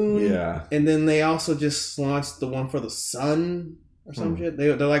moon. Yeah. And then they also just launched the one for the sun or some shit.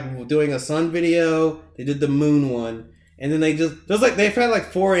 They're like doing a sun video. They did the moon one. And then they've had like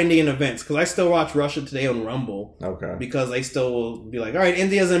 4 Indian events because I still watch Russia Today on Rumble. Okay. Because they still will be like, all right,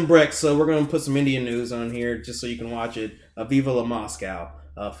 India's in BRICS, so we're going to put some Indian news on here just so you can watch it. Viva la Moscow.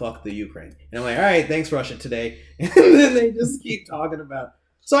 Fuck the Ukraine. And I'm like, all right, thanks Russia Today. And then they just keep talking about.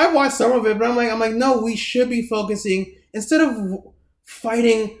 So I've watched some of it, but I'm like, no, we should be focusing instead of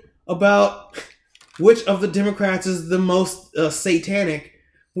fighting about which of the Democrats is the most satanic.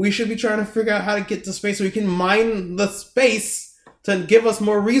 We should be trying to figure out how to get to space so we can mine the space to give us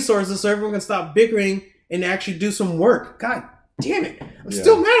more resources so everyone can stop bickering and actually do some work. God damn it. I'm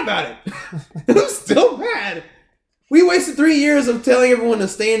still mad about it. I'm still mad. We wasted 3 years of telling everyone to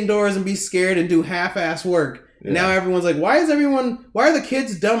stay indoors and be scared and do half-ass work. Yeah. Now everyone's like, why are the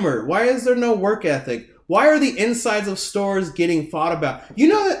kids dumber? Why is there no work ethic? Why are the insides of stores getting fought about? You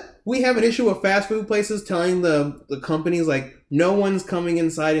know that we have an issue with fast food places telling the companies like no one's coming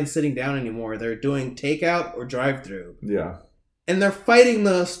inside and sitting down anymore. They're doing takeout or drive-through. Yeah. And they're fighting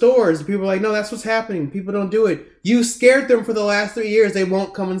the stores. People are like, no, that's what's happening. People don't do it. You scared them for the last 3 years. They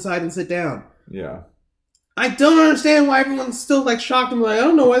won't come inside and sit down. Yeah. I don't understand why everyone's still like shocked and like, I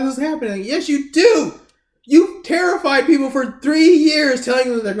don't know why this is happening. Yes, you do. You terrified people for 3 years telling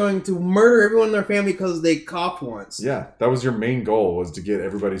them they're going to murder everyone in their family because they coughed once. Yeah, that was your main goal, was to get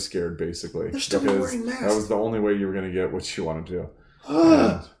everybody scared, basically. They're still not wearing masks. That was the only way you were going to get what you wanted to do.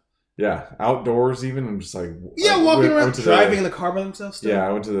 Yeah, outdoors even. I'm just like... Yeah, walking around, driving in the car by themselves still. Yeah,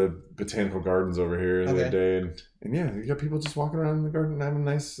 I went to the botanical gardens over here the other day, and yeah, you got people just walking around in the garden having a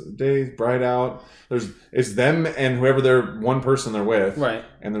nice day, bright out. It's them and whoever they're one person they're with, right?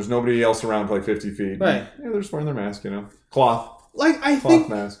 And there's nobody else around for like 50 feet, right? Yeah, they're just wearing their mask, cloth. Like cloth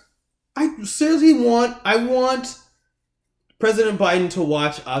mask. I seriously want President Biden to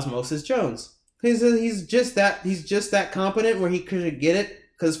watch Osmosis Jones. He's just that competent where he could get it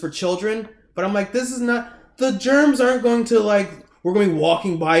because for children. But I'm like, this is not, the germs aren't going to like. We're going to be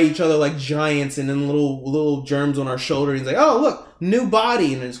walking by each other like giants and then little germs on our shoulder. And he's like, oh, look, new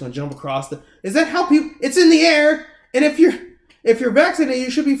body. And then it's going to jump across is that how people, it's in the air. And if you're vaccinated,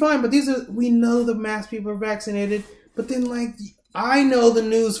 you should be fine. But we know the mass people are vaccinated. But then like, I know the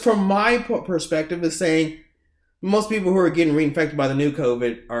news from my perspective is saying most people who are getting reinfected by the new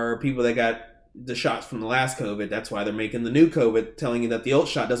COVID are people that got the shots from the last COVID. That's why they're making the new COVID, telling you that the old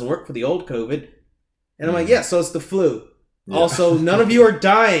shot doesn't work for the old COVID. And I'm like, yeah, so it's the flu. Yeah. Also, none of you are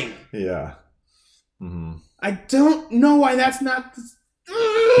dying. Yeah. Mm-hmm. I don't know why that's not...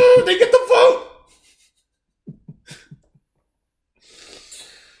 They get the vote!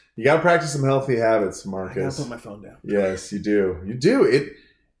 You gotta practice some healthy habits, Marcus. I gotta put my phone down. Yes, you do. You do.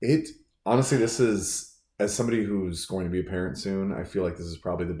 It honestly, this is, as somebody who's going to be a parent soon, I feel like this is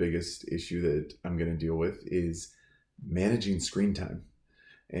probably the biggest issue that I'm going to deal with is managing screen time.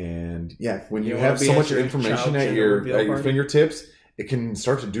 And yeah, when you have so much information at your fingertips, it can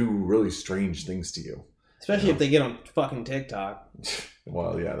start to do really strange things to you. Especially if they get on fucking TikTok.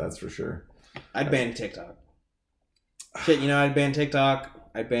 Well, yeah, that's for sure. I'd ban TikTok. Shit, I'd ban TikTok.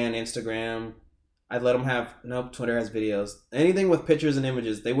 I'd ban Instagram. I'd let them have... Nope, Twitter has videos. Anything with pictures and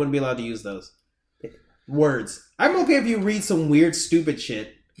images, they wouldn't be allowed to use those. Words. I'm okay if you read some weird, stupid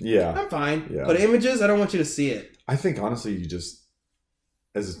shit. Yeah. I'm fine. Yeah. But images, I don't want you to see it. I think, honestly, you just...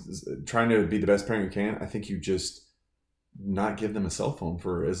 As trying to be the best parent you can, I think you just not give them a cell phone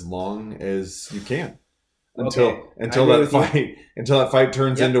for as long as you can. Okay. Until that fight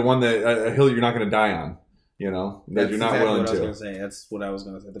turns into one that a hill you're not going to die on, that you're not willing to. That's what I was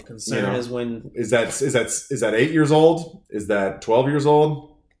going to say. The concern is when is that 8 years old? Is that 12 years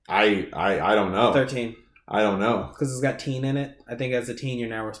old? I don't know. 13. I don't know because it's got teen in it. I think as a teen, you're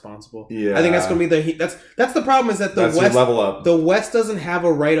now responsible. Yeah, I think that's going to be that's the problem is that the West level up. The West doesn't have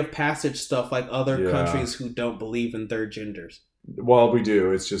a rite of passage stuff like other countries who don't believe in third genders. Well, we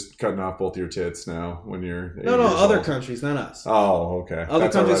do. It's just cutting off both your tits now when you're other old. Countries, not us. Oh, okay. Other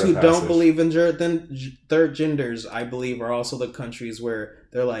countries who don't believe in third genders, I believe, are also the countries where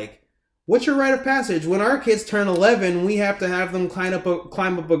they're like, "What's your rite of passage? When our kids turn 11, we have to have them climb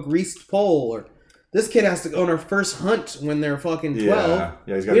up a greased pole, or this kid has to go on her first hunt when they're fucking 12."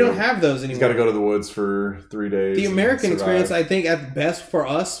 Yeah, we don't have those anymore. He's got to go to the woods for 3 days. The American experience, I think, at best for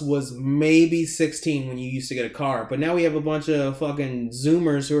us was maybe 16 when you used to get a car. But now we have a bunch of fucking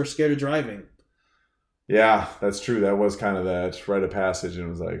Zoomers who are scared of driving. Yeah, that's true. That was kind of that rite of passage, and it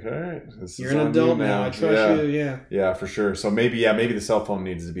was like, all right, you're an adult now. I trust you. Yeah, for sure. So maybe the cell phone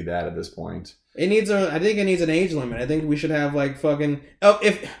needs to be that at this point. I think it needs an age limit. I think we should have like fucking.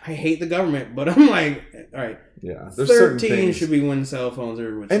 If I hate the government, but I'm like, all right, yeah, there's 13 should be when cell phones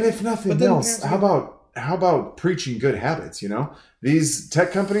are. And if nothing else, how about preaching good habits? These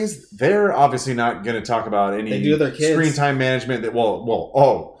tech companies, they're obviously not going to talk about any they do their kids. Screen time management. Their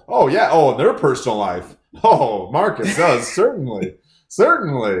personal life. Oh, Marcus does certainly.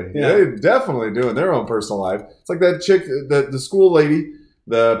 Yeah. They're definitely doing their own personal life. It's like that chick, the school lady.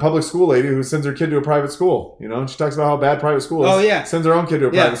 The public school lady who sends her kid to a private school, and she talks about how bad private school is. Oh, yeah. Sends her own kid to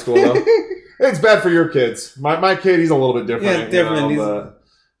a private school, though. It's bad for your kids. My kid, he's a little bit different. Yeah, different.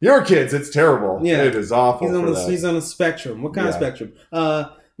 Your kids, it's terrible. Yeah. It is awful. He's on a spectrum. What kind of spectrum?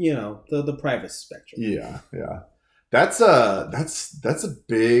 The private spectrum. Yeah. That's a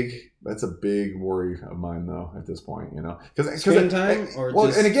big worry of mine, though. At this point, because screen time,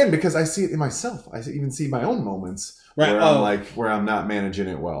 and again, because I see it in myself. I even see my own moments. Right. Where I'm not managing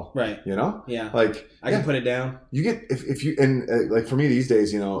it well. Right. Yeah. I can put it down. You get if you like for me these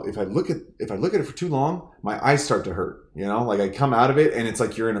days, if I look at it for too long, my eyes start to hurt. I come out of it and it's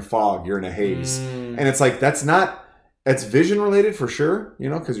like you're in a fog, you're in a haze, and it's like it's vision related for sure.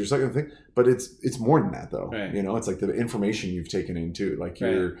 Because you're sucking the thing, but it's more than that though. Right. It's like the information you've taken in too. Like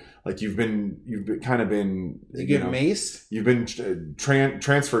you've been kind of been. You get maced. You've been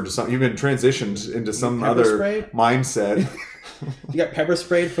transferred to something. You've been transitioned into some other mindset. You got pepper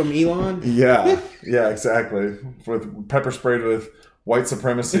sprayed from Elon. Yeah, exactly. With pepper sprayed with white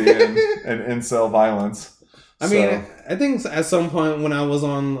supremacy and incel violence. I mean, I think at some point when I was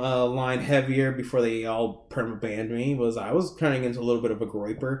on line heavier before they all perma-banned me, I was turning into a little bit of a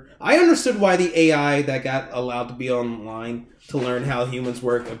groiper. I understood why the AI that got allowed to be online to learn how humans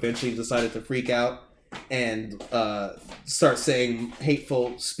work eventually decided to freak out and start saying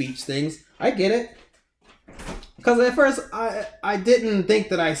hateful speech things. I get it. Because at first, I didn't think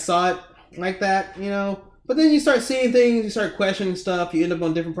that I saw it like that, But then you start seeing things, you start questioning stuff, you end up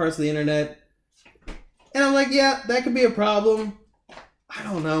on different parts of the internet. And I'm like, yeah, that could be a problem. I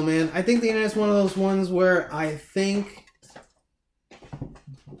don't know, man. I think the internet's one of those ones where I think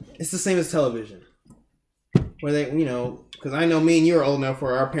it's the same as television. Where they, because I know me and you are old enough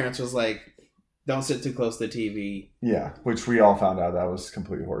where our parents was like, don't sit too close to the TV. Yeah, which we all found out that was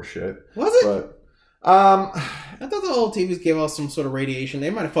complete horseshit. Was it? But, I thought the old TVs gave off some sort of radiation. They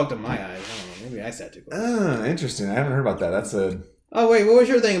might have fucked up my eyes. I don't know. Maybe I sat too close. Interesting. I haven't heard about that. Oh, wait, what was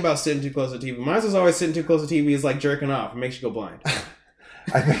your thing about sitting too close to TV? Mine was always sitting too close to TV is like jerking off. It makes you go blind.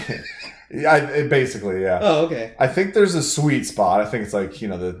 Basically, yeah. Oh, okay. I think there's a sweet spot. I think it's like,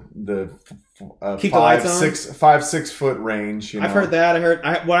 the keep the lights on? 5-6 foot range. I've heard that.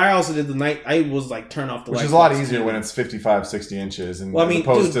 I also did the night. I was like, turn off the lights. Which is a lot easier when it's 55-60 inches. And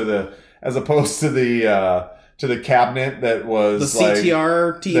as opposed to the cabinet that was the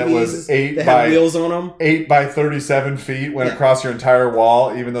CTR TVs that was that had wheels on them. 8 by 37 feet went across your entire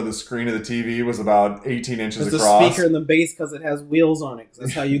wall, even though the screen of the TV was about 18 inches across. There's a speaker in the base because it has wheels on it.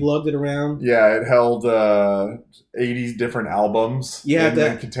 That's how you lugged it around. Yeah, it held 80 different albums in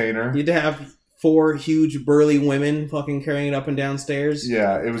that container. You had to have 4 huge burly women fucking carrying it up and down stairs.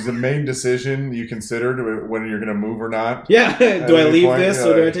 Yeah, it was the main decision you considered when you're going to move or not. Yeah, do I leave this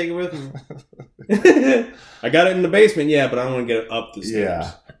or do I take it with me? I got it in the basement, but I don't want to get it up the stairs.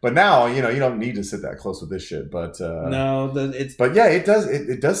 Yeah, but now you don't need to sit that close with this shit. But it does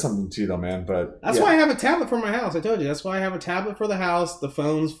it does something to you though, man. But that's why I have a tablet for my house. I told you that's why I have a tablet for the house. The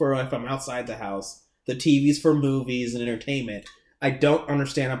phones for if I'm outside the house. The TVs for movies and entertainment. I don't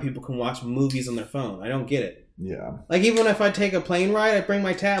understand how people can watch movies on their phone. I don't get it. Yeah. Like, even if I take a plane ride, I bring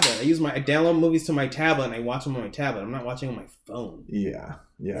my tablet. I download movies to my tablet and I watch them on my tablet. I'm not watching on my phone. Yeah.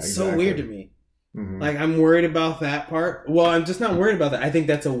 Yeah. It's exactly. so weird to me. Mm-hmm. Like, I'm worried about that part. Well, I'm just not worried about that. I think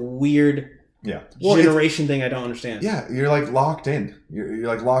that's a weird well, generation thing I don't understand. Yeah, you're like locked in. You're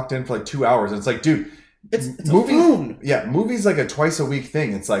like locked in for like 2 hours. And it's like, dude, it's a phone. Yeah, movies like a twice a week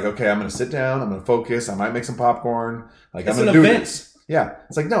thing. It's like, okay, I'm going to sit down. I'm going to focus. I might make some popcorn. Like, I'm going to do this. Yeah.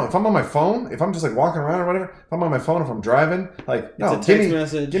 It's like, no, if I'm on my phone, if I'm just like walking around or whatever, if I'm on my phone, if I'm driving, like, no, it's a text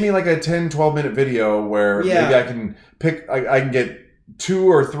message. Give me like a 10, 12 minute video where maybe I can I can get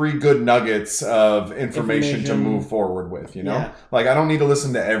 2 or 3 good nuggets of information to move forward with, you know? Yeah. Like, I don't need to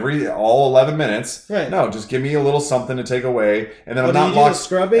listen to all 11 minutes. Right. No, just give me a little something to take away, and then I'm do not you do locked. the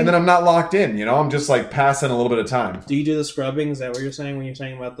scrubbing? And then I'm not locked in, you know? I'm just like passing a little bit of time. Do you do the scrubbing? Is that what you're saying when you're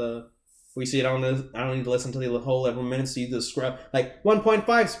saying about we see it on the, I don't need to listen to the whole 11 minutes. Do you do the scrub? Like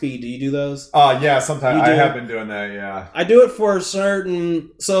 1.5 speed, do you do those? Yeah, sometimes I have been doing that, yeah. I do it for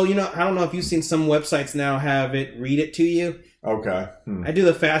certain, so, you know, I don't know if you've seen some websites now have it read it to you. Okay. I do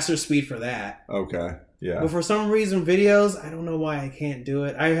the faster speed for that. Okay. Yeah. But for some reason, videos, I don't know why I can't do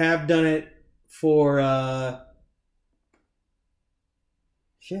it. I have done it for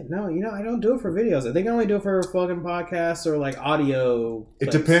no, you know, I don't do it for videos. I think I only do it for fucking podcasts or like audio.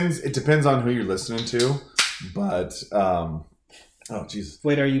 It depends on who you're listening to, but oh Jesus.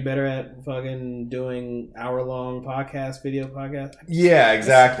 Wait, are you better at fucking doing hour-long video podcast? Yeah,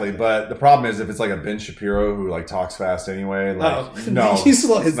 exactly. But the problem is if it's like a Ben Shapiro who like talks fast anyway, like no. You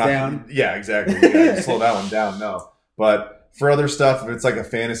slow his down. Yeah, exactly. Yeah, you slow that one down, no. But for other stuff, if it's like a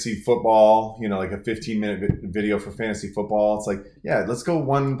fantasy football, you know, like a 15-minute video for fantasy football, it's like, yeah, let's go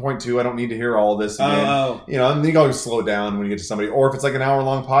 1.2. I don't need to hear all this again. You know, and you can always slow it down when you get to somebody. Or if it's like an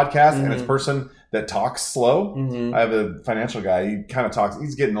hour-long podcast and it's a person that talks slow. I have a financial guy. He kind of talks.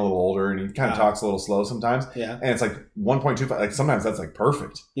 He's getting a little older, and he kind of talks a little slow sometimes. Yeah, and it's like 1.25. Like sometimes that's like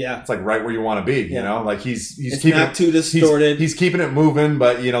perfect. Yeah, it's like right where you want to be. You know, like he's it's keeping not too distorted. He's keeping it moving,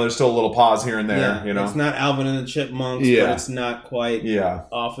 but you know, there's still a little pause here and there. Yeah, you know, it's not Alvin and the Chipmunks, but it's not quite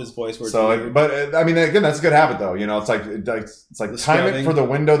off his voice. But I mean, again, that's a good habit, though. You know, it's like time it for the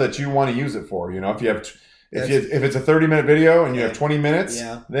window that you want to use it for. You know, if you have. If it's a 30-minute video and you have 20 minutes,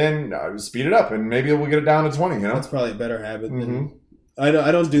 then speed it up and maybe we'll get it down to 20. You know, that's probably a better habit. Than, I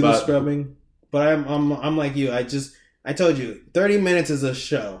don't do the scrubbing, but I'm like you. I told you 30 minutes is a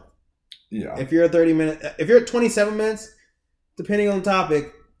show. Yeah. If you're at 27 minutes, depending on the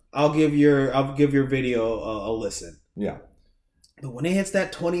topic, I'll give your video a listen. Yeah. But when it hits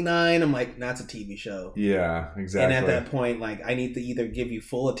that 29, I'm like, that's a TV show. Yeah, exactly. And at that point, like, I need to either give you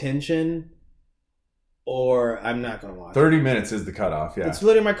full attention. Or I'm not going to watch 30 minutes is the cutoff, yeah. It's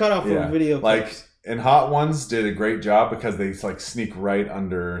literally my cutoff for video clips. And Hot Ones did a great job because they like sneak right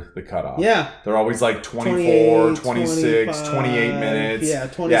under the cutoff. Yeah. They're always like 24, 26, 28 minutes. Yeah,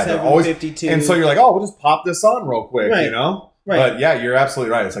 27, 52. And so you're like, oh, we'll just pop this on real quick, you know? Right. But yeah, you're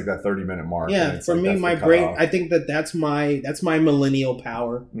absolutely right. It's like that 30-minute mark. Yeah, for me, my brain, I think that's my millennial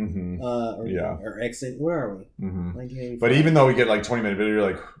power. Or exit. Where are we? But even though we get like 20-minute video,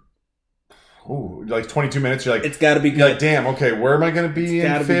 you're like, ooh, like 22 minutes. You're like, it's got to be good. You're like, damn. Okay, where am I going to be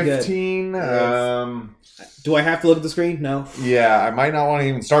in 15? Do I have to look at the screen? No. Yeah, I might not want to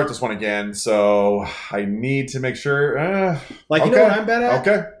even start this one again. So I need to make sure. You know what I'm bad at?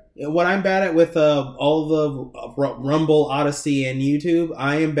 Okay. What I'm bad at with all the Rumble, Odyssey, and YouTube,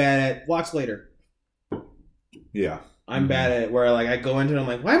 I am bad at watch later. Yeah. I'm bad at it where like I go into it, I'm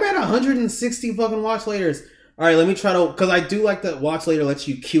like, why am I at 160 fucking watch laters? All right, let me try to, because I do like that watch later lets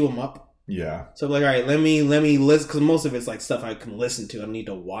you queue them up. Yeah. So I'm like, all right, let me listen, because most of it's like stuff I can listen to. I don't need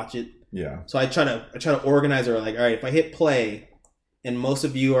to watch it. Yeah. So I try to organize it. Like, all right, if I hit play, and most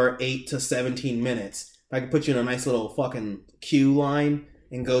of you are 8 to 17 minutes, if I can put you in a nice little fucking queue line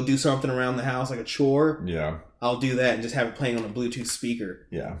and go do something around the house like a chore. Yeah. I'll do that and just have it playing on a Bluetooth speaker.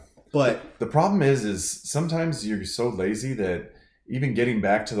 Yeah. But the problem is sometimes you're so lazy that even getting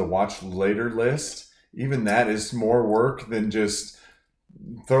back to the watch later list, even that is more work than just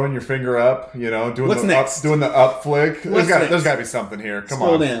throwing your finger up, you know, doing the up flick. There's got to be something here.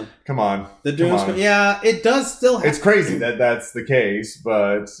 Scroll down. Come on. The doom scroll. Yeah, it does still happen. It's crazy that that's the case,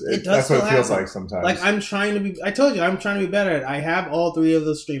 but that's what it feels like sometimes. Like I told you, I'm trying to be better at it. I have all 3 of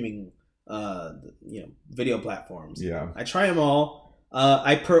the streaming video platforms. Yeah. I try them all.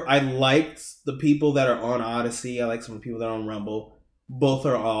 I liked the people that are on Odyssey. I like some of the people that are on Rumble. Both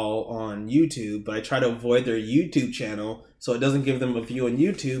are all on YouTube, but I try to avoid their YouTube channel so it doesn't give them a view on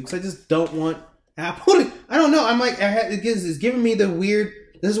YouTube because I just don't want Apple to, I don't know. I'm like, it's giving me the weird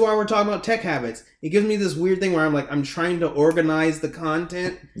This is why we're talking about tech habits. It gives me this weird thing where I'm trying to organize the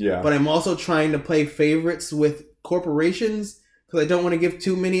content, but I'm also trying to play favorites with corporations because I don't want to give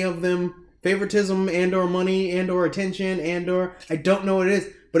too many of them favoritism and or money and or attention and or I don't know what it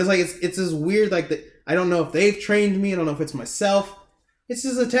is. But it's this weird I don't know if they've trained me. I don't know if it's myself. It's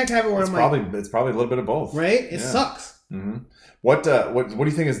just a tech habit where it's probably a little bit of both, right? It sucks. Mm-hmm. What do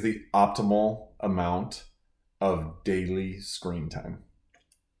you think is the optimal amount of daily screen time?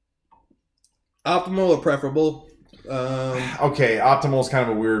 Optimal or preferable? Okay, optimal is kind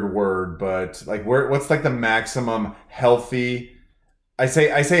of a weird word, but what's the maximum healthy? I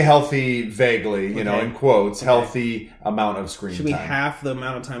say healthy vaguely, in quotes, healthy amount of screen time. Should be half the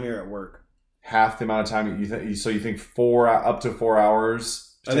amount of time you're at work. Half the amount of time you think up to 4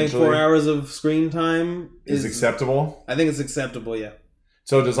 hours. I think 4 hours of screen time is acceptable. I think it's acceptable. Yeah.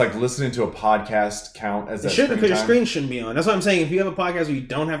 So does listening to a podcast count as that? It shouldn't, because your screen shouldn't be on. That's what I'm saying. If you have a podcast where you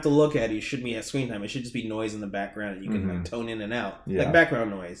don't have to look at it, you shouldn't be at screen time. It should just be noise in the background that you can tone in and out, like background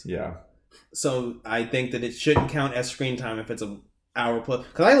noise. Yeah. So I think that it shouldn't count as screen time if it's an hour plus.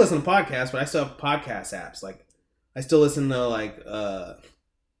 Because I listen to podcasts, but I still have podcast apps. I still listen to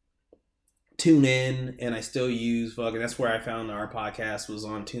TuneIn, and I still use that's where I found our podcast was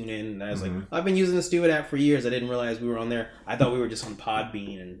on TuneIn, and I was I've been using this stupid app for years. I didn't realize we were on there. I thought we were just on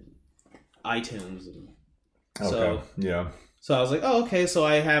Podbean and iTunes. So I was like, oh, okay, so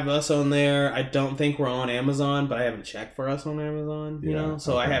I have us on there. I don't think we're on Amazon, but I haven't checked for us on Amazon,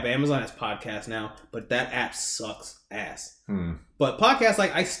 So I have Amazon as podcast now, but that app sucks ass. But podcasts,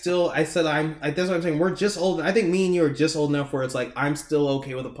 that's what I'm saying. We're just old. I think me and you are just old enough where it's I'm still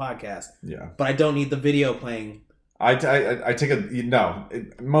okay with a podcast. Yeah. But I don't need the video playing. I take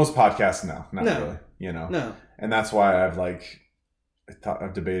most podcasts not really, No. And that's why I've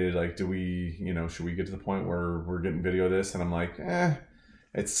debated, do we, should we get to the point where we're getting video of this? And I'm like,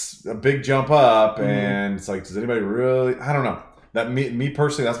 it's a big jump up. And it's does anybody really, I don't know. That me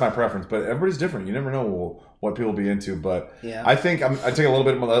personally, that's my preference, but everybody's different. You never know what people will be into, but I think I take a little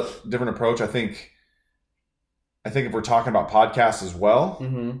bit of a different approach. I think if we're talking about podcasts as well,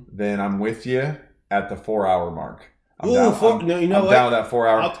 then I'm with you at the 4 hour mark. I'm down with that 4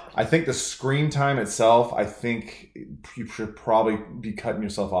 hour. I think the screen time itself, I think you should probably be cutting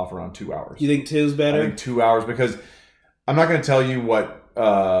yourself off around 2 hours. You think 2's better? I think 2 hours, because I'm not going to tell you what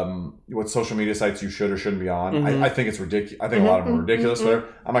social media sites you should or shouldn't be on. I think it's ridiculous. I think a lot of them are ridiculous.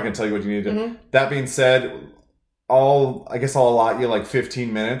 Whatever. I'm not going to tell you what you need to. That being said, I'll allot you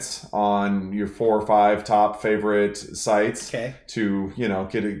 15 minutes on your 4 or 5 top favorite sites to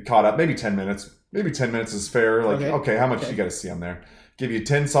get it caught up. Maybe 10 minutes. Maybe 10 minutes is fair. How much you got to see on there? Give you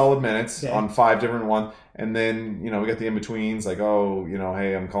 10 solid minutes on 5 different ones, and then we got the in betweens.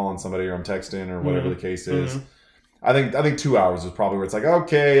 Hey, I'm calling somebody or I'm texting or whatever the case is. I think 2 hours is probably where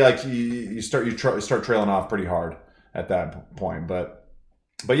it's you start trailing off pretty hard at that point. But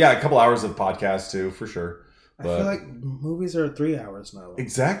yeah, a couple hours of podcast too, for sure. But I feel like movies are 3 hours now.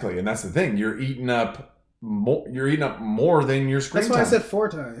 Exactly, and that's the thing. You're eating up more than your screen time. That's why I said 4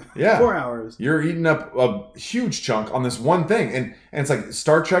 times. Yeah. 4 hours. You're eating up a huge chunk on this one thing. And it's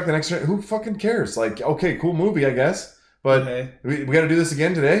Star Trek The Next Generation. Who fucking cares? Okay, cool movie, I guess. But we got to do this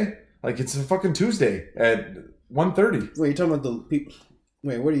again today? It's a fucking Tuesday at 1:30. Wait, you're talking about the people...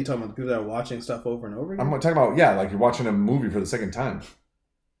 Wait, what are you talking about? The people that are watching stuff over and over again? I'm talking about, you're watching a movie for the second time.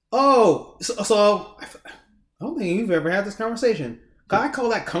 Oh, so I don't think you've ever had this conversation. Can I call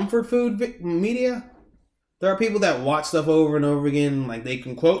that comfort food media? There are people that watch stuff over and over again. They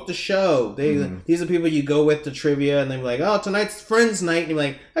can quote the show. These are people you go with to trivia, and they're like, "Oh, tonight's Friends night." And you're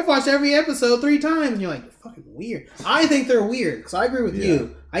like, "I've watched every episode 3 times." And you're like, "Fucking weird." I think they're weird because I agree with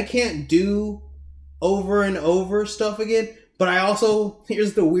you. I can't do over and over stuff again. But I also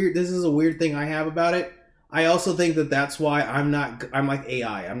this is a weird thing I have about it. I also think that's why I'm like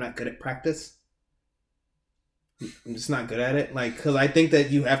AI. I'm not good at practice. I'm just not good at it. Because I think that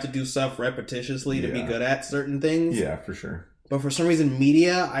you have to do stuff repetitiously to be good at certain things. Yeah, for sure. But for some reason,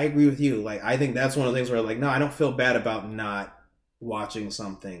 media, I agree with you. I think that's one of the things where no, I don't feel bad about not watching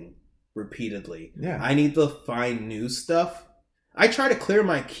something repeatedly. Yeah. I need to find new stuff. I try to clear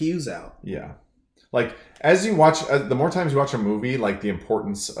my cues out. Yeah. As you watch, the more times you watch a movie, the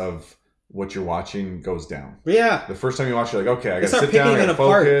importance of what you're watching goes down. Yeah. The first time you watch, you're like, okay, I gotta sit down, I gotta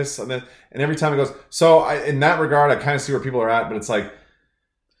focus, and every time it goes. So in that regard, I kind of see where people are at, but it's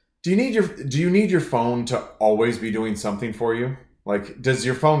do you need your phone to always be doing something for you? Does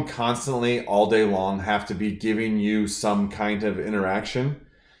your phone constantly all day long have to be giving you some kind of interaction?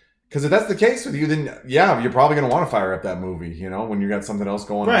 Because if that's the case with you, then yeah, you're probably going to want to fire up that movie, you know, when you got something else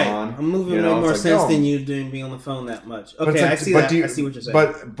going on. A movie made more sense than you doing being on the phone that much. Okay, I see that. I see what you're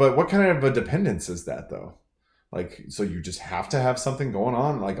saying. But what kind of a dependence is that, though? Like, so you just have to have something going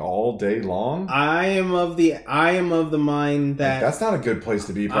on like all day long? I am of the mind that like, that's not a good place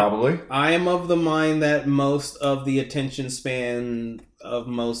to be, probably. I am of the mind that most of the attention span of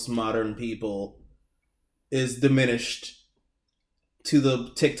most modern people is diminished to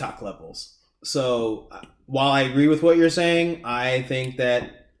the TikTok levels. So while I agree with what you're saying, I think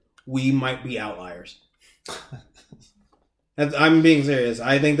that we might be outliers. I'm being serious.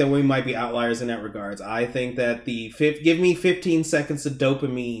 I think that we might be outliers in that regards. I think that give me 15 seconds of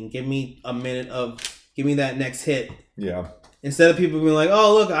dopamine, give me a minute give me that next hit. Yeah. Instead of people being like,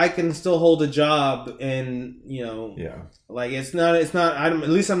 oh, look, I can still hold a job and, you know, like at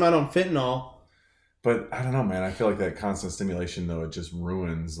least I'm not on fentanyl. But I don't know, man. I feel like that constant stimulation, though, it just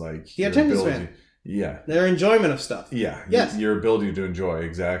ruins like the attention span. Yeah, their enjoyment of stuff. Yeah, yes, your ability to enjoy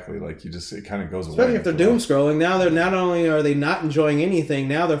exactly. Like it kind of goes away. Especially if they're doom scrolling. Now they're not only are they not enjoying anything,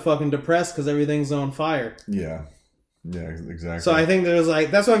 now they're fucking depressed because everything's on fire. Yeah, exactly. So I think there's like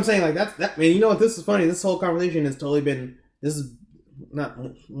that's what I'm saying. Like that. Man, you know what? This is funny. This whole conversation has totally been. This is not.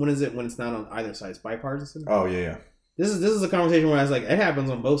 When is it when it's not on either side? It's bipartisan. Oh yeah. This is a conversation where I was like, it happens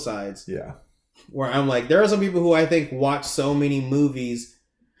on both sides. Yeah. Where I'm like, there are some people who I think watch so many movies,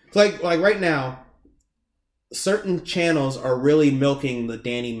 like right now, certain channels are really milking the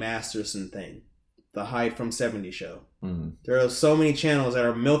Danny Masterson thing, the Hide from 70 show. Mm-hmm. There are so many channels that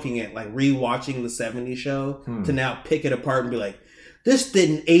are milking it, like rewatching the 70 show to now pick it apart and be like, this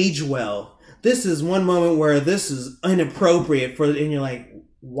didn't age well. This is one moment where this is inappropriate for, and you're like,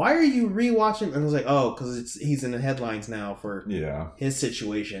 why are you rewatching? And I was like, oh, because he's in the headlines now for his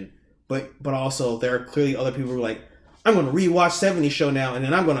situation. But also there are clearly other people who are like, I'm going to rewatch 70 show now, and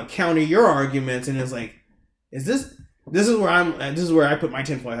then I'm going to counter your arguments. And it's like, this is where I put my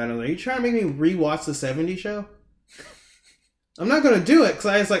tinfoil hat on. Are you trying to make me rewatch the 70 show? I'm not going to do it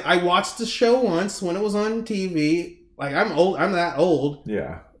because I watched the show once when it was on TV. Like I'm old. I'm that old.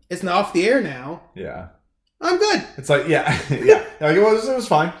 Yeah. It's not off the air now. Yeah. I'm good. It's like, yeah. Like, it was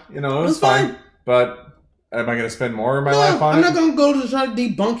fine. You know, it was fine. But am I going to spend more of my life on it? I'm not going to go to try to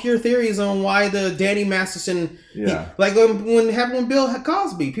debunk your theories on why the Danny Masterson... Yeah. Like when it happened with Bill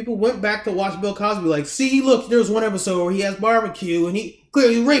Cosby. People went back to watch Bill Cosby like, see, look, there's one episode where he has barbecue and he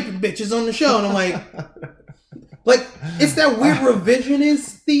clearly raping bitches on the show. And I'm like... like, it's that weird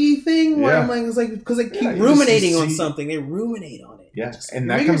revisionist thing where I'm like, it's like, because they keep ruminating on something. They ruminate on it. Yeah. And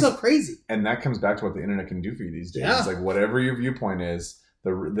that comes yourself crazy. And that comes back to what the internet can do for you these days. Yeah. It's like, whatever your viewpoint is,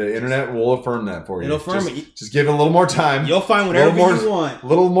 the internet will affirm that for you. It'll affirm it. Just give it a little more time. You'll find whatever you want. A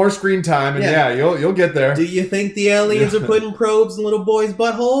little more screen time, and you'll get there. Do you think the aliens are putting probes in little boys'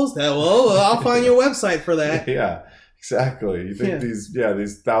 buttholes? Well, I'll find your website for that. Yeah, exactly. You think these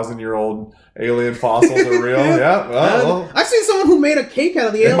 1,000-year-old alien fossils are real? Yeah. Well, I've seen someone who made a cake out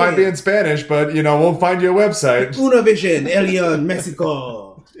of the alien. It might be in Spanish, but we'll find you a website. Univision, Alien, Mexico.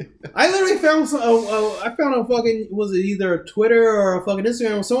 I literally found I found a fucking, was it either Twitter or a fucking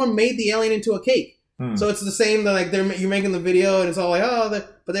Instagram where someone made the alien into a cake. So it's the same that like you're making the video and it's all like,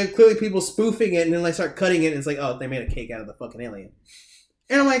 but they're clearly people spoofing it and then they start cutting it and it's like, oh, they made a cake out of the fucking alien.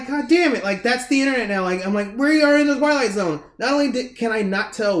 And I'm like, God damn it. Like, that's the internet now. Like, I'm like, we are in the Twilight Zone. Not only can I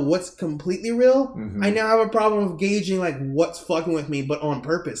not tell what's completely real, I now have a problem of gauging, like, what's fucking with me, but on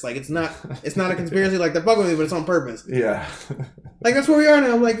purpose. Like, it's not a conspiracy, like, they're fucking with me, but it's on purpose. Yeah. Like, that's where we are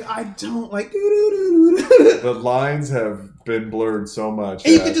now. I'm like, I don't, like, The lines have been blurred so much.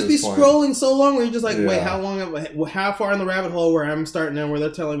 And you could just be scrolling so long where you're just like, wait, how far in the rabbit hole where I'm starting now where they're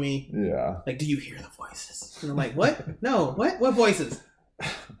telling me, like, do you hear the voices? And I'm like, what? No, what? What voices?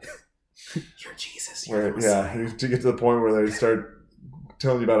 You're Jesus. You're to get to the point where they start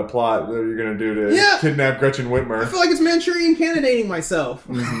telling you about a plot that you're going to do to kidnap Gretchen Whitmer. I feel like it's Manchurian candidating myself.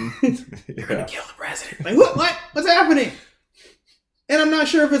 You're going to kill the president. Like, what? What's happening? And I'm not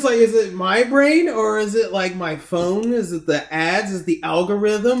sure if it's like, is it my brain or is it like my phone? Is it the ads? Is it the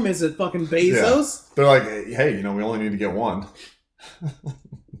algorithm? Is it fucking Bezos? Yeah. They're like, hey, we only need to get one.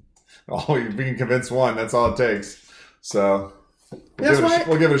 We can convince one. That's all it takes. So...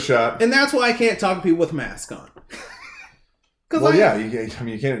 We'll give it a shot. And that's why I can't talk to people with masks on. You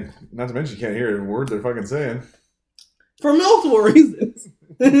can't, not to mention you can't hear a word they're fucking saying. For multiple reasons.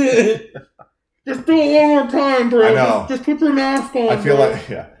 Just do it one more time, bro. I know. Just put your mask on. I feel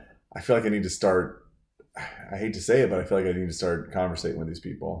like I need to start, I hate to say it, but I feel like I need to start conversating with these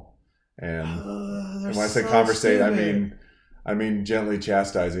people. And when I say conversate, I mean gently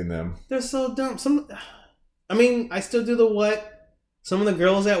chastising them. They're so dumb. I still do the what? Some of the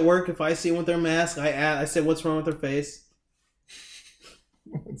girls at work, if I see them with their mask, I say, "What's wrong with her face?"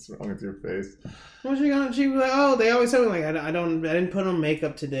 What's wrong with your face? Well, she was like, "Oh, they always tell me like I didn't put on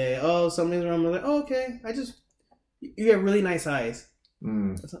makeup today. Oh, something's wrong." I'm like, "Oh, okay. You have really nice eyes."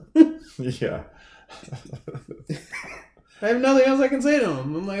 Yeah. I have nothing else I can say to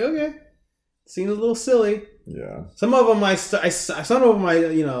them. I'm like, okay, seems a little silly. Yeah. Some of them I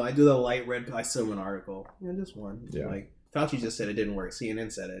do the light red. I send them an article. Just one. Yeah. Like Fauci just said it didn't work. CNN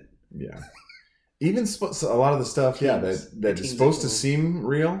said it. Yeah. Even a lot of the stuff, that is supposed to seem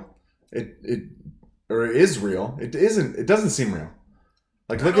real, it is real. It isn't. It doesn't seem real.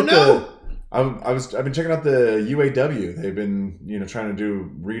 Like look at I've been checking out the UAW. They've been trying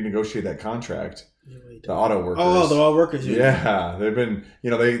to renegotiate that contract. UAW. The auto workers. Oh, the auto workers. Yeah, they've been.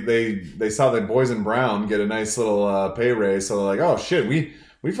 they saw the boys in brown get a nice little pay raise, so they're like, oh shit, we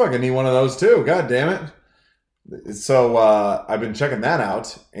fucking need one of those too. God damn it. So I've been checking that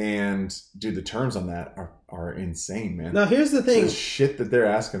out, and dude, the terms on that are insane, man. Now here's the thing: the shit that they're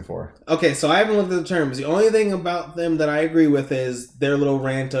asking for. Okay, so I haven't looked at the terms. The only thing about them that I agree with is their little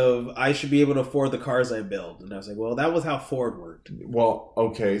rant of I should be able to afford the cars I build, and I was like, well, that was how Ford worked. Well,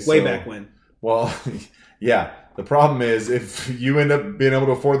 okay, so, way back when. Well, yeah. The problem is if you end up being able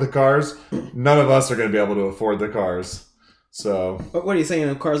to afford the cars, none of us are going to be able to afford the cars. So, what are you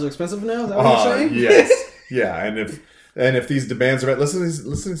saying? Cars are expensive now? Is that what you're saying? Yes. Yeah, and if these demands are met, listen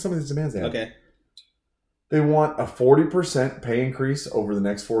to some of these demands they have. Okay. They want a 40% pay increase over the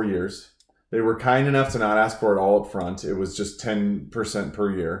next 4 years. They were kind enough to not ask for it all up front. It was just 10%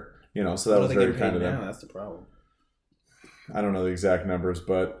 per year. So that was very kind of them. That's the problem. I don't know the exact numbers,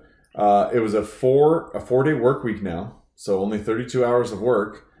 but it was a 4-day work week now, so only 32 hours of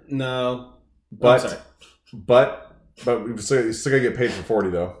work. No, but we still gotta get paid for 40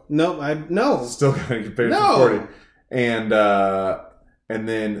 though. No. Still gotta get paid for 40. And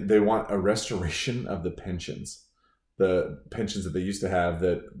then they want a restoration of the pensions that they used to have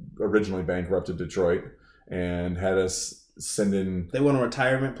that originally bankrupted Detroit and had us They want a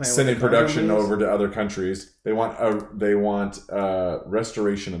retirement plan. Sending production over to other countries. They want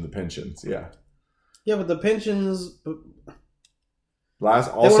restoration of the pensions. Yeah. Yeah, but the pensions. They want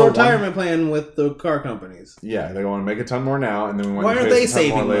a retirement plan with the car companies. Yeah, they want to make a ton more now, and then we want Why to aren't pay they us a ton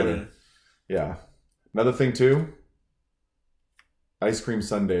more saving later. money? Yeah. Another thing too. Ice cream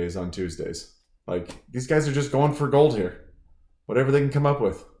sundaes on Tuesdays. Like these guys are just going for gold here. Whatever they can come up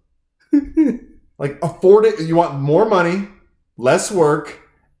with. Like afford it. You want more money, less work,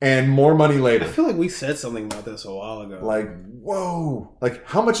 and more money later. I feel like we said something about this a while ago. Like whoa. Like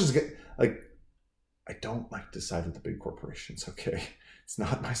how much is it? Like I don't like to side with the big corporations. Okay. It's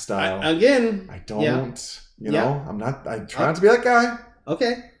not my style. I don't, I try not to be that guy.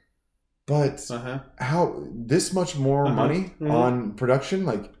 Okay. But how this much more money on production?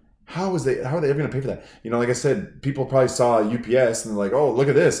 Like, how are they ever going to pay for that? Like I said, people probably saw UPS and they're like, oh, look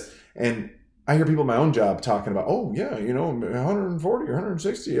at this. And I hear people in my own job talking about, oh, yeah, 140 or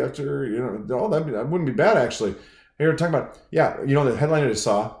 160 after, that wouldn't be bad, actually. I hear talking about, the headline I just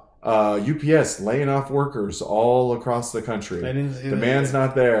saw, UPS laying off workers all across the country. Demand's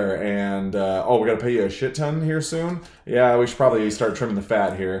not there. And, we got to pay you a shit ton here soon. Yeah, we should probably start trimming the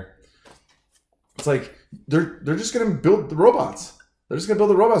fat here. It's like, they're just going to build the robots. They're just going to build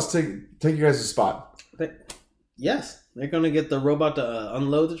the robots to take you guys' spot. Yes. They're going to get the robot to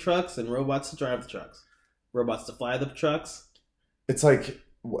unload the trucks and robots to drive the trucks. Robots to fly the trucks. It's like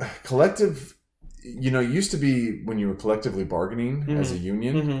collective... used to be when you were collectively bargaining as a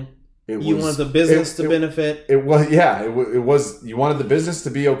union. You wanted the business to benefit. It was. You wanted the business to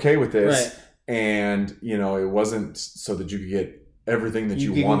be okay with this, right? And it wasn't so that you could get everything that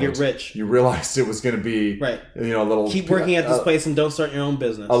you wanted. Get rich. You realized it was going to be right. A little keep working at this place and don't start your own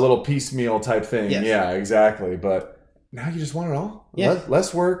business. A little piecemeal type thing. Yes. Yeah, exactly. But now you just want it all. Yeah.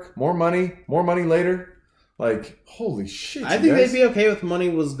 Less work, more money later. Like holy shit! I think they'd be okay if money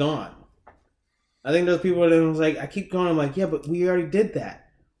was gone. I think those people that was like, I keep going, I'm like, yeah, but we already did that.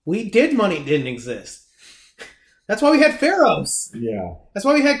 We did money didn't exist. That's why we had pharaohs. Yeah. That's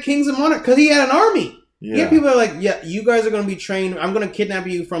why we had kings and monarchs, because he had an army. Yeah. He had people that are like, yeah, you guys are going to be trained. I'm going to kidnap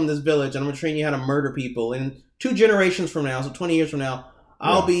you from this village, and I'm going to train you how to murder people. And 2 generations from now, so 20 years from now,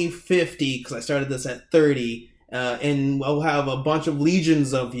 I'll be 50, because I started this at 30, and we'll have a bunch of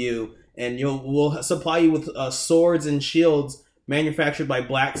legions of you, and we'll supply you with swords and shields manufactured by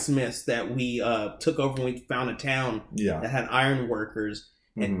blacksmiths that we took over when we found a town that had iron workers,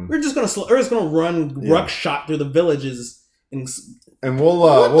 and we're just gonna run ruckshot through the villages, and we'll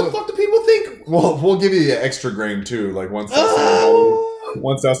what the fuck do people think? We'll give you the extra grain too, like once.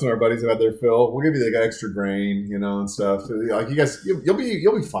 once us and our buddies have had their fill, we'll give you like extra grain, and stuff. Like you guys, you'll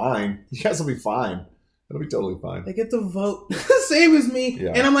be fine. You guys will be fine. It'll be totally fine. They get to vote, same as me.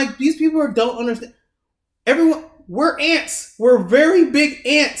 Yeah. And I'm like, these people don't understand. Everyone, we're ants. We're very big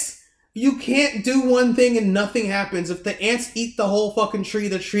ants. You can't do one thing and nothing happens. If the ants eat the whole fucking tree,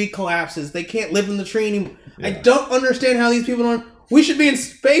 the tree collapses. They can't live in the tree anymore. Yeah. I don't understand how these people don't. We should be in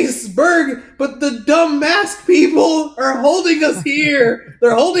Spaceberg, but the dumb mask people are holding us here.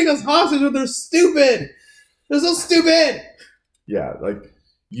 They're holding us hostage, but they're stupid. They're so stupid. Yeah, like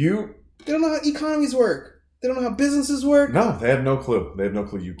you. They don't know how economies work. They don't know how businesses work. No, they have no clue.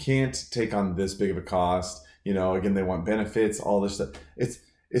 You can't take on this big of a cost. Again, they want benefits, all this stuff.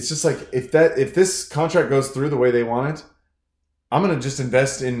 It's just like if this contract goes through the way they want it, I'm gonna just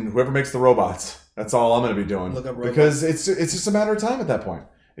invest in whoever makes the robots. That's all I'm gonna be doing. Look up robots. Because it's just a matter of time at that point.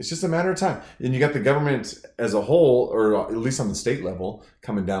 It's just a matter of time. And you got the government as a whole, or at least on the state level,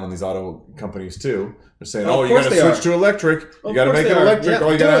 coming down on these auto companies too. They're saying, "Oh, you got to switch to electric. You got to make it electric. Yeah,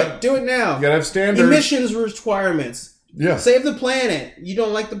 oh, you do it now. You got to have standards, emissions requirements. Yeah, save the planet. You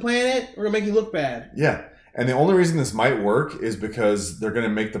don't like the planet, we're gonna make you look bad. Yeah." And the only reason this might work is because they're going to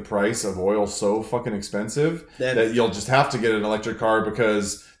make the price of oil so fucking expensive that you'll just have to get an electric car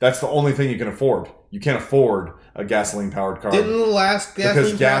because that's the only thing you can afford. You can't afford a gasoline-powered car. Didn't the last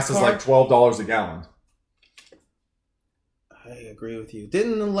because gas is like $12 a gallon. I agree with you.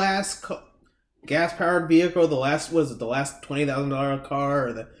 Didn't the last gas-powered vehicle, the last $20,000 car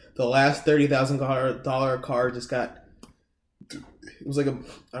or the last $30,000 car just got? It was like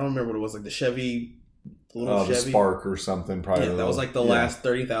I don't remember what it was, like the Chevy. The Spark or something, probably. Yeah, that was like the last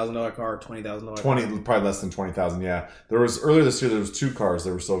 $30,000 car, $20,000. Probably less than $20,000. Yeah, there was earlier this year. There was 2 cars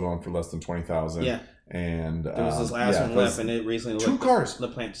that were still going for less than $20,000. Yeah, and there was this last one left, and it recently 2 cars. The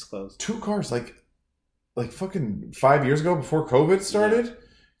plant just closed. 2 cars, like fucking 5 years ago, before COVID started,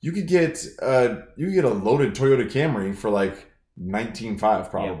 you could get a loaded Toyota Camry for like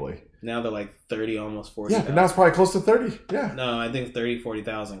 $19,500 probably. Yeah. Now they're like 30, almost 40. Yeah, but now it's probably close to 30. Yeah. No, I think 30,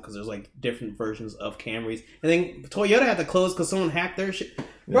 40,000 because there's like different versions of Camrys. And then Toyota had to close because someone hacked their shit. Yeah.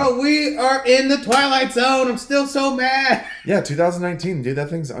 Bro, we are in the Twilight Zone. I'm still so mad. Yeah, 2019, dude.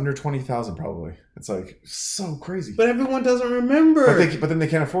 That thing's under 20,000 probably. It's like so crazy. But everyone doesn't remember. But then they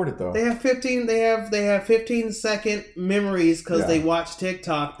can't afford it though. They have 15-second memories because they watch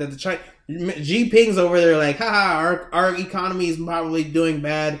TikTok. That Xi Jinping's over there like, haha, our economy is probably doing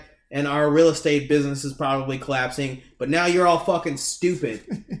bad. And our real estate business is probably collapsing. But now you're all fucking stupid.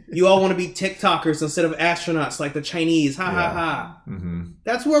 You all want to be TikTokers instead of astronauts like the Chinese. Ha ha ha. Mm-hmm.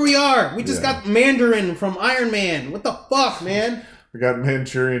 That's where we are. We just got Mandarin from Iron Man. What the fuck, man? We got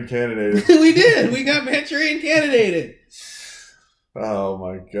Manchurian candidated. We did. We got Manchurian candidated. Oh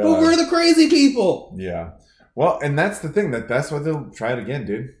my god. But we're the crazy people. Yeah. Well, and that's the thing. That's why they'll try it again,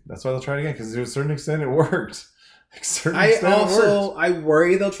 dude. That's why they'll try it again. Because to a certain extent it worked. I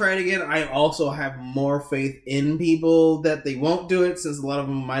worry they'll try it again. I also have more faith in people that they won't do it since a lot of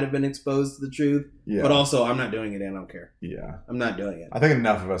them might have been exposed to the truth. Yeah. But also, I'm not doing it and I don't care. Yeah. I'm not doing it. I think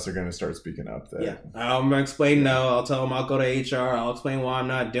enough of us are going to start speaking up there. Yeah. I'm going to explain no. I'll tell them I'll go to HR. I'll explain why I'm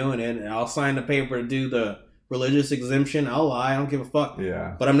not doing it. And I'll sign the paper to do the religious exemption. I'll lie. I don't give a fuck.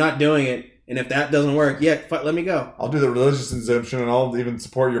 Yeah. But I'm not doing it. And if that doesn't work, let me go. I'll do the religious exemption and I'll even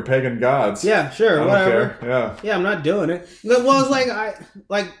support your pagan gods. Yeah, sure, whatever. Care. Yeah. Yeah, I'm not doing it. Well,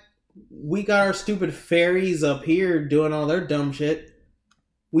 it's we got our stupid fairies up here doing all their dumb shit.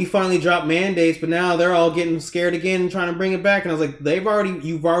 We finally dropped mandates, but now they're all getting scared again and trying to bring it back. And I was like,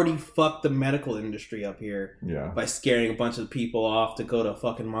 you've already fucked the medical industry up here. Yeah. By scaring a bunch of people off to go to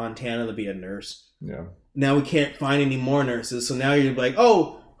fucking Montana to be a nurse. Yeah. Now we can't find any more nurses, so now you're like,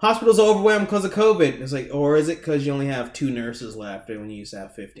 oh, hospitals are overwhelmed because of COVID. It's like, or is it because you only have 2 nurses left when you used to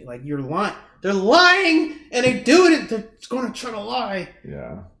have 50? Like, you're lying. They're lying, and they do it. They're going to try to lie.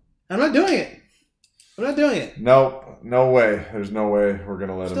 Yeah. I'm not doing it. I'm not doing it. Nope. No way. There's no way we're going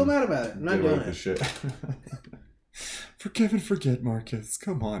to let them. Still mad about it. I'm not doing it. This shit. Forgive and forget, Marcus.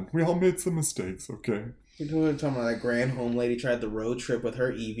 Come on. We all made some mistakes, okay? You're talking about that Granholm lady tried the road trip with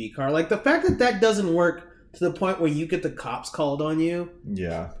her EV car. Like, the fact that doesn't work to the point where you get the cops called on you.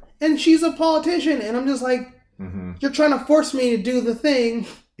 Yeah. And she's a politician. And I'm just like, You're trying to force me to do the thing.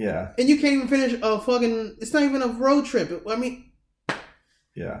 Yeah. And you can't even finish a fucking... It's not even a road trip. I mean...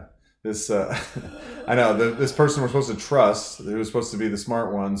 Yeah. This... I know. This person we're supposed to trust, who was supposed to be the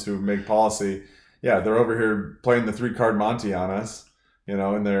smart ones who make policy, yeah, they're over here playing the 3-card Monte on us.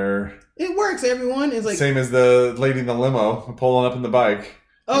 And they're... It works, everyone. It's like... Same as the lady in the limo pulling up in the bike.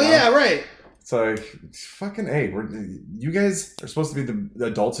 Oh, yeah, right. It's like, fucking A. You guys are supposed to be the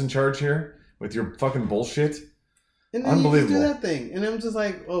adults in charge here with your fucking bullshit. And then you just do that thing. And I'm just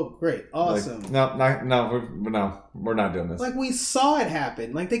like, oh, great. Awesome. Like, no, we're not doing this. Like, we saw it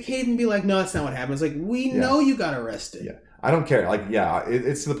happen. Like, they can't even be like, no, that's not what happened. It's like, we know you got arrested. Yeah. I don't care. Like,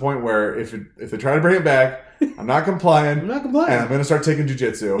 it's to the point where if they try to bring it back, I'm not complying. I'm not complying. And I'm going to start taking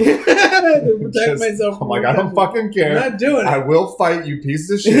jujitsu. To protect myself. I'm like, I don't fucking care. I'm not doing it. I will fight you pieces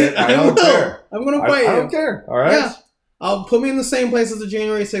of shit. I don't care. I'm going to fight you. I don't care. All right? Yeah. I'll put me in the same place as the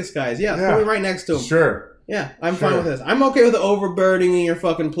January 6th guys. Yeah. Put me right next to them. Sure. Yeah. I'm fine with this. I'm okay with the overburdening your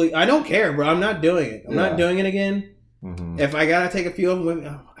fucking plea. I don't care, bro. I'm not doing it. I'm not doing it again. Mm-hmm. If I got to take a few of them with me,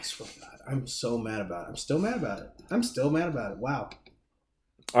 I swear to God, I'm so mad about it. I'm still mad about it. Wow.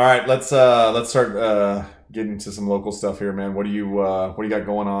 All right, let's start getting to some local stuff here, man. What do you got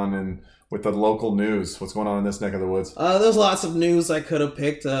going on and with the local news? What's going on in this neck of the woods? There's lots of news I could have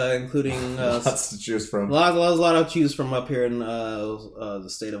picked, including lots to choose from. A lot to choose from up here in the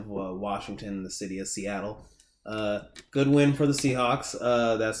state of Washington, the city of Seattle. Good win for the Seahawks.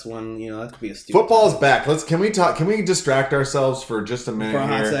 That's one, that could be a stupid. Football's back. Can we distract ourselves for just a minute for a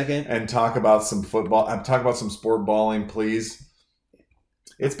hot here second and talk about some football? Talk about some sport balling, please.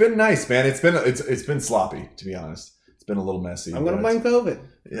 It's been nice, man. It's been sloppy, to be honest. It's been a little messy. I'm gonna blame COVID.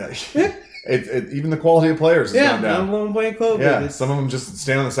 Yeah. Even the quality of players has gone down. I'm going to blame COVID. Yeah, some of them just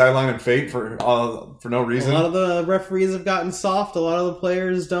stand on the sideline and fake for no reason. A lot of the referees have gotten soft. A lot of the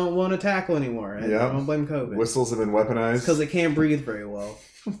players don't want to tackle anymore. I'm going to blame COVID. Whistles have been weaponized because they can't breathe very well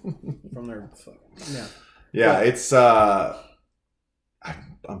from their Yeah, it's I'm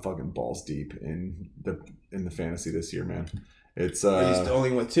fucking balls deep in the fantasy this year, man. It's are you still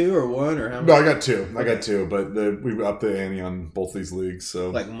only with 2 or 1 or how many? No, I got 2. I got 2, but we upped the ante on both these leagues. So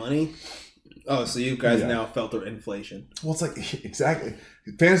like money. Oh, so you guys now felt the inflation. Well, it's like exactly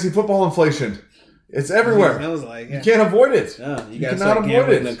fantasy football inflation. It's everywhere. It smells like you can't avoid it. No, you cannot avoid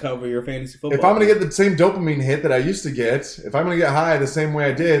it to cover your fantasy football. If I'm going to get the same dopamine hit that I used to get, if I'm going to get high the same way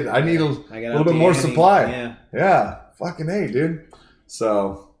I did, I need a little bit more supply. Yeah, fucking A, dude.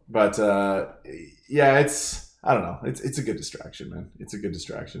 So, but it's. I don't know. It's a good distraction, man. It's a good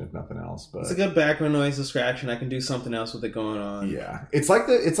distraction if nothing else. But it's a good background noise distraction. I can do something else with it going on. Yeah, it's like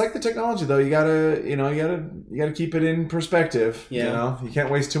the technology though. You gotta keep it in perspective. Yeah. You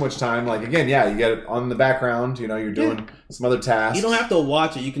can't waste too much time. Like again, you got it on the background. You're doing some other tasks. You don't have to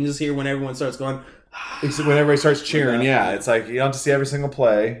watch it. You can just hear when everyone starts going. Except when everybody starts cheering. Yeah, it's like you don't have to see every single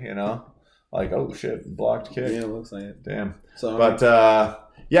play. Like oh shit, blocked kick. Yeah, it looks like it. Damn. So, but I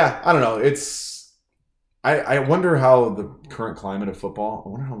don't know. It's. I wonder how the current climate of football, I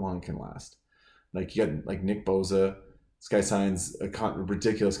wonder how long it can last. Like, you got, like, Nick Bosa. This guy signs a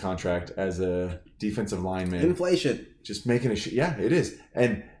ridiculous contract as a defensive lineman. Inflation. Just making a shit. Yeah, it is.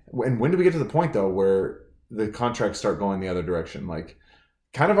 And when do we get to the point, though, where the contracts start going the other direction? Like,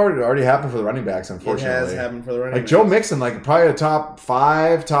 kind of already happened for the running backs, unfortunately. It has happened for the running backs. Like, Joe Mixon, like, probably a top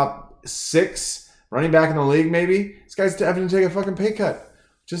 5, top 6 running back in the league, maybe. This guy's having to take a fucking pay cut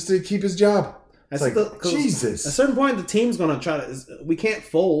just to keep his job. It's like, Jesus. At a certain point, the team's going to try to... We can't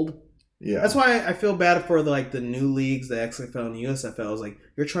fold. Yeah. That's why I feel bad for the new leagues, the XFL and the USFL. Is like,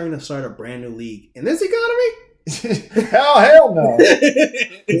 you're trying to start a brand new league. In this economy? Hell no.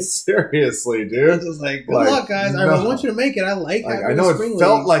 Seriously, dude. It's just like, good luck, guys. I want you to make it. I know it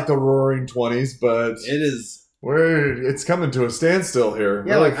felt like the Roaring 20s, but... It is. It's coming to a standstill here.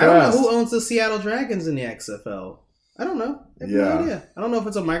 Yeah, really fast. I don't know who owns the Seattle Dragons in the XFL. I don't know. I have no idea. I don't know if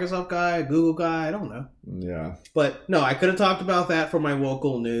it's a Microsoft guy, a Google guy. I don't know. Yeah. But no, I could have talked about that for my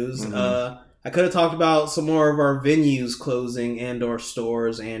local news. Mm-hmm. I could have talked about some more of our venues closing and or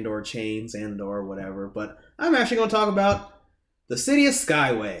stores and or chains and or whatever. But I'm actually going to talk about the city of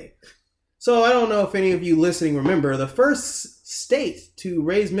Skyway. So I don't know if any of you listening remember, the first state to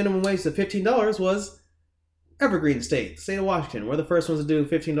raise minimum wage to $15 was Evergreen State, state of Washington. We're the first ones to do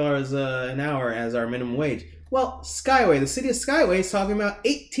 $15 an hour as our minimum wage. Well, Skyway, the city of Skyway is talking about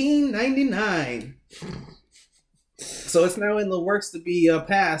 $18.99. So it's now in the works to be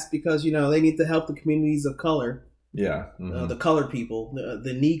passed because, they need to help the communities of color. Yeah. Mm-hmm. The colored people,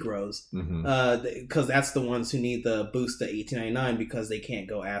 the Negroes. Because that's the ones who need the boost to $18.99 because they can't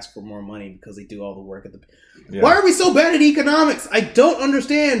go ask for more money because they do all the work at the... Yeah. Why are we so bad at economics? I don't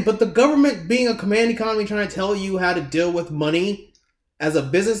understand. But the government being a command economy trying to tell you how to deal with money... As a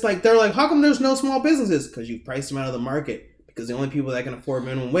business, they're like, how come there's no small businesses? Because you priced them out of the market. Because the only people that can afford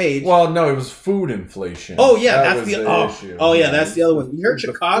minimum wage. Well, no, it was food inflation. Oh yeah, that's the issue. Oh yeah, that's the other one. You heard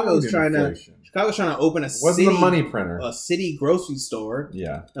Chicago's trying to open a city. Wasn't the money printer? A city grocery store.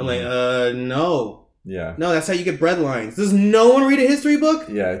 Yeah. I'm like, no. Yeah. No, that's how you get bread lines. Does no one read a history book?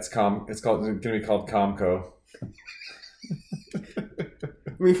 Yeah, it's going to be called Comco.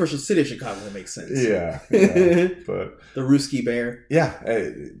 I mean, for the city of Chicago, that makes sense. Yeah. But the Ruski Bear. Yeah,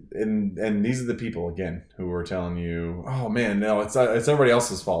 and these are the people again who are telling you, "Oh man, no, it's everybody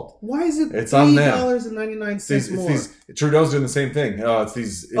else's fault. Why is it? It's on them. $3.99 more. Trudeau's doing the same thing. Oh, it's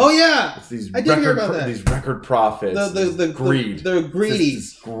these. It's these I did hear about that. These record profits. The greed. The greedy.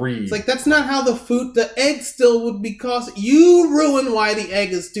 Greed. It's like that's not how the egg still would be cost. You ruined why the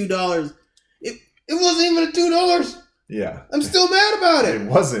egg is $2. It wasn't even at $2. Yeah. I'm still mad about it. It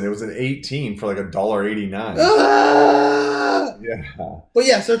wasn't. It was at 18 for like $1.89. Yeah. But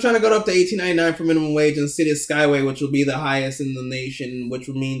yeah, so they're trying to go up to $18.99 for minimum wage in the city of Skyway, which will be the highest in the nation, which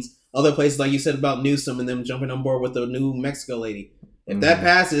means other places like you said about Newsom and them jumping on board with the new Mexico lady. If that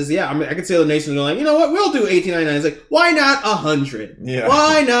passes, yeah, I mean, I could see other nations going like, you know what, we'll do $18.99. It's like, why not 100? Yeah.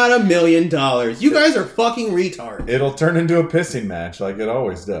 Why not $1 million? You guys are fucking retards. It'll turn into a pissing match like it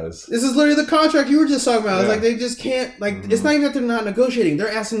always does. This is literally the contract you were just talking about. It's like they just can't, it's not even that they're not negotiating.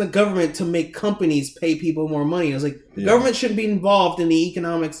 They're asking the government to make companies pay people more money. It's like, the government shouldn't be involved in the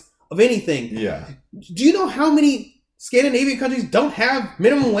economics of anything. Yeah. Do you know how many Scandinavian countries don't have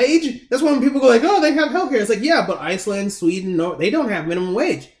minimum wage? That's why when people go like, oh, they have healthcare. It's like, yeah, but Iceland, Sweden, they don't have minimum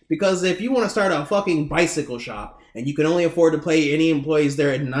wage. Because if you want to start a fucking bicycle shop and you can only afford to pay any employees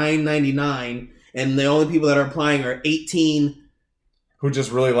there at $9.99 and the only people that are applying are 18 who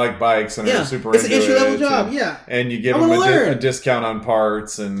just really like bikes and are super into it. It's an entry-level job, And you give them a discount on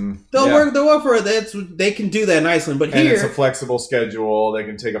parts. And They'll work for it. They can do that in Iceland. But here... And it's a flexible schedule. They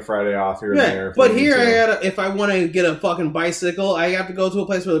can take a Friday off here and there. But here, if I want to get a fucking bicycle, I have to go to a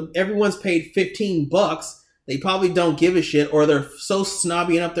place where everyone's paid $15. They probably don't give a shit, or they're so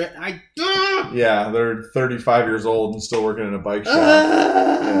snobby and up there. Yeah, they're 35 years old and still working in a bike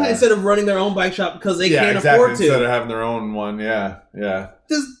shop. Instead of running their own bike shop because they can't afford to. Instead of having their own one, yeah. They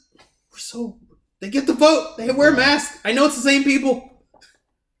get the vote. They wear masks. I know it's the same people.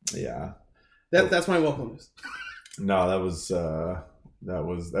 Yeah. That's my welcome news. No,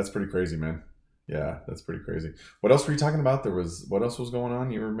 that's pretty crazy, man. Yeah, that's pretty crazy. What else were you talking about? What else was going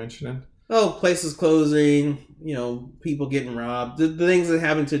on you were mentioning? Oh, places closing, people getting robbed. The things that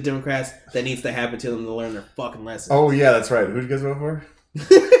happen to Democrats that needs to happen to them to learn their fucking lesson. Oh, yeah, that's right. Who'd you guys vote for? I'm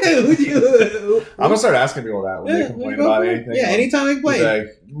going to start asking people that when they complain about anything. Yeah, anytime they complain. Like,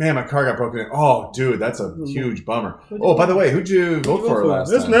 man, my car got broken in. Oh, dude, that's a huge bummer. Oh, by the way, who'd you vote for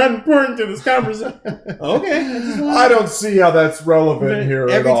last time? That's not important to this conversation. Okay. I don't see how that's relevant here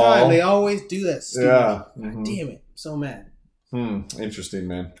at all. Every time. They always do that. Stupid. Yeah. God damn it. I'm so mad. Interesting,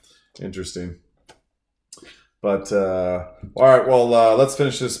 man. Interesting. But, all right, well, let's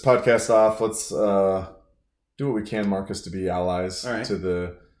finish this podcast off. Let's do what we can, Marcus, to be allies to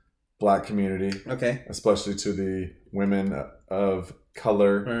the Black community. Okay. Especially to the women of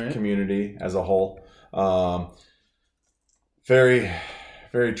color community as a whole. Very,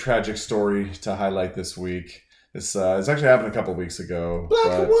 very tragic story to highlight this week. This actually happened a couple of weeks ago.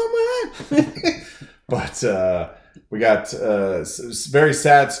 Black woman! But we got a very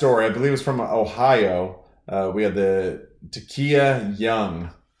sad story. I believe it's from Ohio. We had the Takia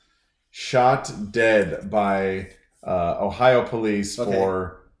Young shot dead by Ohio police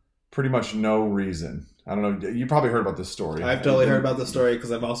for pretty much no reason. I don't know. You probably heard about this story. I've totally heard about the story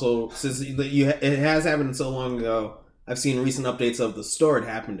because I've also, since it has happened so long ago, I've seen recent updates of the store it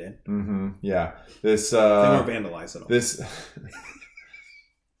happened in. Mm-hmm. Yeah. They weren't vandalized at all.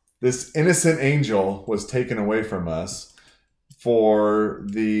 This innocent angel was taken away from us for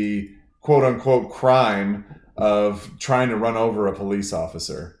the quote-unquote crime of trying to run over a police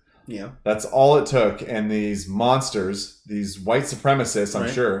officer. Yeah. That's all it took. And these monsters, these white supremacists, I'm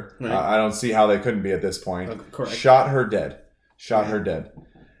sure, I don't see how they couldn't be at this point, shot her dead. Her dead.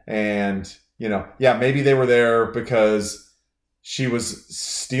 And, maybe they were there because she was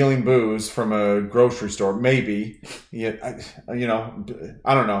stealing booze from a grocery store. Maybe. I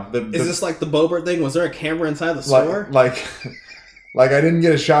don't know. Is this like the Boebert thing? Was there a camera inside the store? Like I didn't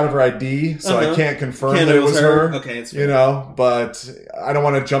get a shot of her ID, so I can't confirm that it was her. Okay, it's but I don't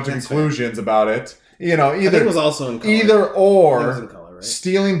want to jump to conclusions about it. Either I think it was also in color. Either or, it was in color, right?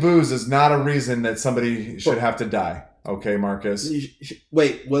 Stealing booze is not a reason that somebody should have to die. Okay, Marcus.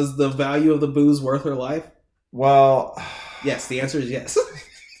 Wait, was the value of the booze worth her life? Well, yes. The answer is yes.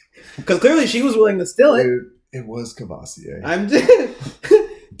 Because clearly she was willing to steal it. It was Cavassier. I'm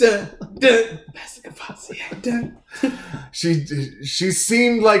She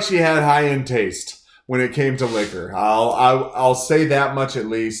seemed like she had high-end taste when it came to liquor. I'll say that much at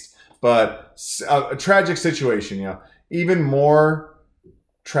least. But a tragic situation, even more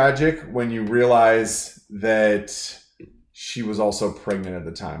tragic when you realize that she was also pregnant at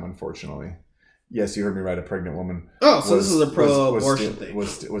the time, unfortunately. Yes, you heard me right. A pregnant woman. Oh, so this is a pro-abortion thing.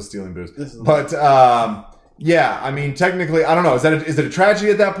 Was stealing booze. But yeah, I mean, technically, I don't know. Is it a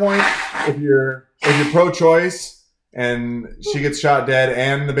tragedy at that point if you're pro-choice and she gets shot dead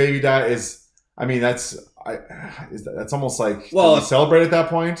and the baby dies? I mean, that's almost like celebrate at that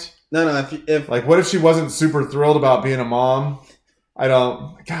point. No. If like, what if she wasn't super thrilled about being a mom?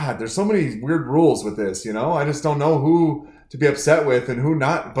 God, there's so many weird rules with this. I just don't know who to be upset with and who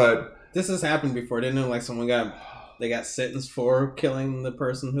not. But this has happened before, didn't it? Like someone got sentenced for killing the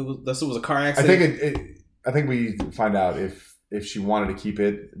person this was a car accident. I think we find out if she wanted to keep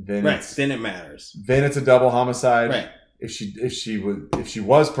it, then then it matters. Then it's a double homicide. Right. If she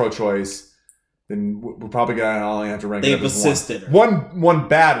was pro-choice, then we're probably gonna only have to rank. They've assisted her. One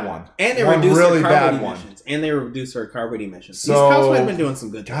bad one, and they reduced her carbon emissions. And they reduced her carbon emissions. So, these cops might have been doing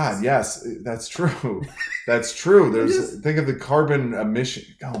some good things. God, yes, that's true. That's true. Think of the carbon emission.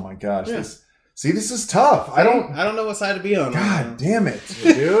 Oh my gosh, yeah. This is tough. I don't know what side to be on. God damn it,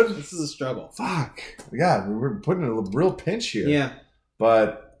 dude. This is a struggle. Fuck. Yeah, we're putting in a real pinch here. Yeah.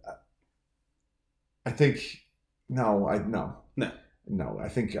 But I think no. I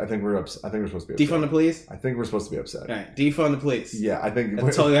think we're upset. I think we're supposed to be upset. Defund the police? I think we're supposed to be upset. All right. Defund the police. Yeah, I think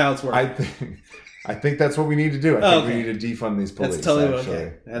that's totally how it's working. I think that's what we need to do. I think we need to defund these police. That's totally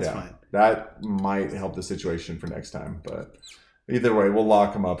okay. That's fine. That might help the situation for next time, but either way, we'll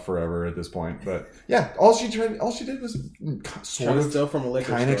lock them up forever at this point. But yeah, all she did was sort of steal from a liquor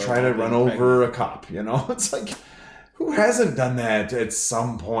store, kind of try to run over a cop. It's like, who hasn't done that at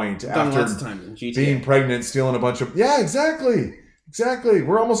some point after being pregnant, stealing a bunch of? Yeah, exactly.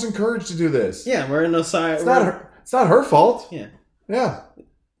 We're almost encouraged to do this. Yeah, we're in no side. It's not her fault. Yeah.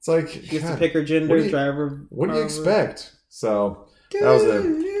 It's like she gets to pick her gender, driver. What do you expect? So that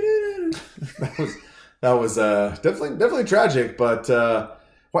was definitely tragic. But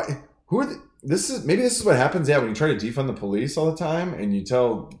this is what happens. Yeah, when you try to defund the police all the time, and you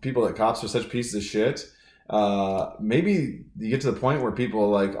tell people that cops are such pieces of shit. Maybe you get to the point where people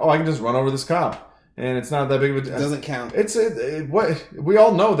are like, oh, I can just run over this cop. And it's not that big of a deal. It doesn't count. What we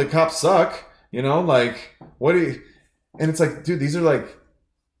all know that cops suck, like what do you, and it's like, dude, these are like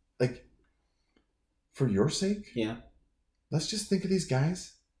for your sake. Yeah. Let's just think of these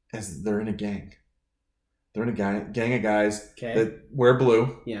guys as they're in a gang. They're in a gang of guys that wear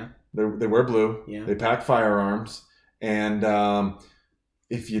blue. Yeah. They wear blue. Yeah. They pack firearms. And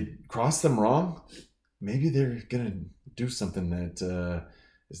if you cross them wrong, maybe they're going to do something that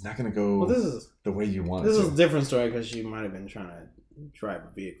is not going to go the way you want it to. This is a different story because she might have been trying to drive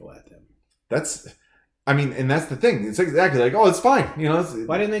a vehicle at them. And that's the thing. It's exactly like, oh, it's fine.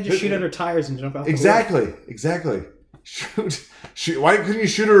 Why didn't they just shoot at her tires and jump out the way? Exactly. Shoot. Why couldn't you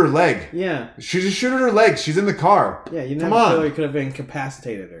shoot her leg? Yeah. She just shoot at her leg. She's in the car. Yeah, you never feel you could have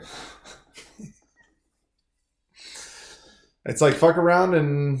incapacitated her. It's like fuck around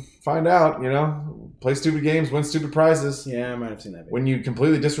and find out, play stupid games, win stupid prizes. Yeah, I might have seen that video. When you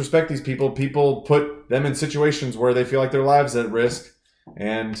completely disrespect these people put them in situations where they feel like their lives are at risk,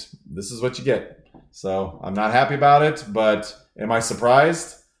 and this is what you get. So I'm not happy about it, but am I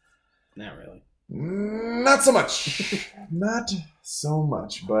surprised? Not really. Not so much. Not so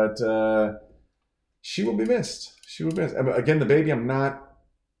much, but she will be missed. Again, the baby, I'm not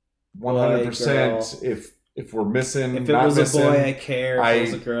 100% if we're missing. If it was a boy, I care. If it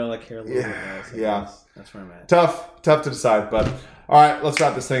was a girl, I care a little bit less. Yeah. That's where I'm at. Tough to decide, but all right, let's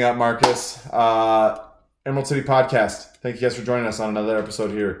wrap this thing up, Marcus. Emerald City Podcast. Thank you guys for joining us on another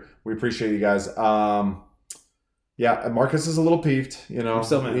episode here. We appreciate you guys. Yeah, Marcus is a little peeved. I'm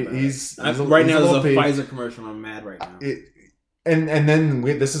still mad. He's right now. There's a Pfizer commercial. I'm mad right now. And then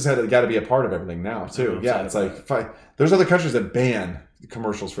this has got to be a part of everything now too. Yeah, it's like there's other countries that ban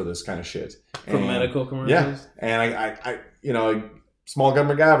commercials for this kind of shit. For medical commercials. Yeah, and I small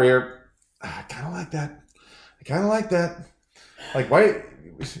government guy over here. I kind of like that. Like, why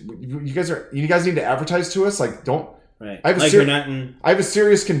you guys need to advertise to us? Like, don't. Right. I have a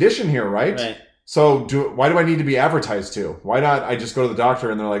serious condition here, right? Right. So why do I need to be advertised to? Why not? I just go to the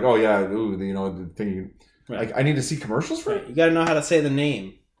doctor and they're like, oh yeah, the thing. Right. Like, I need to see commercials for it. You got to know how to say the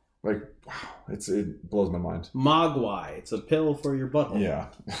name. Like, wow, it blows my mind. Mogwai. It's a pill for your butthole. Yeah.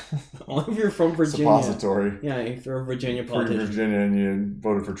 Only if you're from Virginia. Suppository. Yeah, if you're a Virginia politician. For Virginia and you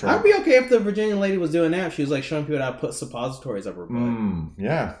voted for Trump. I'd be okay if the Virginia lady was doing that. She was like showing people how to put suppositories up her butt.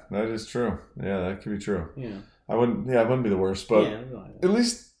 Yeah, that is true. Yeah, that could be true. Yeah. I wouldn't be the worst, but at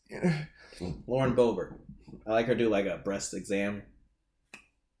least Lauren Boebert. I like her do like a breast exam.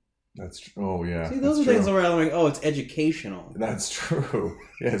 Oh yeah. See, those are things where I'm like, oh, it's educational. That's true.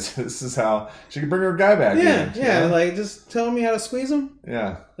 Yes, this is how she can bring her guy back. Yeah. Like just tell me how to squeeze them.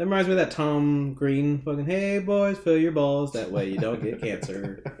 Yeah. That reminds me of that Tom Green fucking. Hey boys, fill your balls. That way you don't get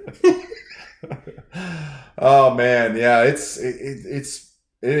cancer. Oh man, yeah.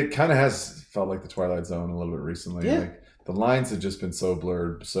 It kind of has felt like the Twilight Zone a little bit recently. Yeah. Like the lines have just been so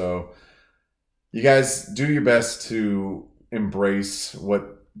blurred. So you guys do your best to embrace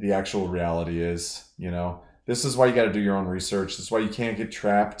what the actual reality is. This is why you got to do your own research. This is why you can't get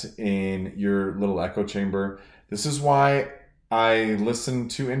trapped in your little echo chamber. This is why I listen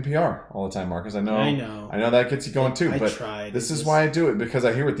to NPR all the time, Marcus. I know that gets you going too. This is why I do it, because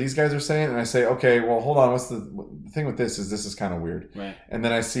I hear what these guys are saying and I say, okay, well, hold on. What's the thing with this is kind of weird. Right. And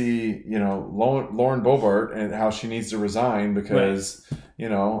then I see, Lauren Boebert and how she needs to resign because,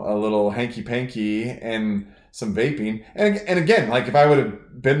 a little hanky panky and some vaping. And again, like if I would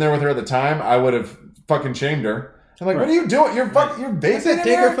have been there with her at the time, I would have fucking shamed her. I'm like, What are you doing? You're vaping.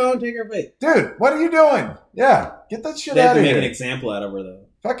 Take her phone, take her vape. Dude, what are you doing? Yeah, get that shit out of here. They have to make an example out of her, though.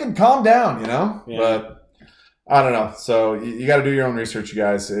 Fucking calm down, Yeah. But I don't know. So you got to do your own research, you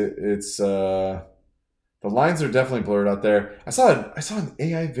guys. It's the lines are definitely blurred out there. I saw an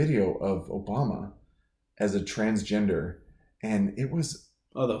AI video of Obama as a transgender, and it was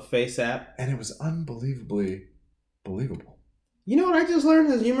the Face app, and it was unbelievably believable. You know what I just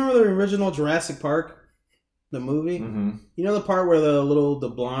learned is, you remember the original Jurassic Park? The movie? Mm-hmm. You know the part where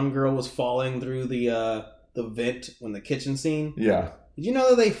the blonde girl was falling through the vent when the kitchen scene? Yeah. Did you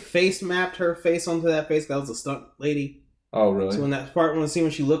know that they face mapped her face onto that face? That was a stunt lady. Oh, really? So in that part when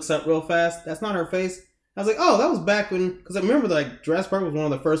she looks up real fast, that's not her face. I was like, oh, that was back when, because I remember like Jurassic Park was one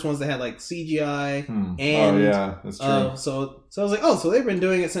of the first ones that had like CGI and oh yeah, that's true. So I was like, oh, so they've been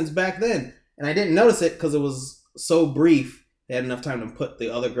doing it since back then, and I didn't notice it because it was so brief. They had enough time to put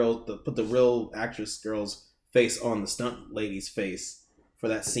the other girl, put the real actress girl's face on the stunt lady's face for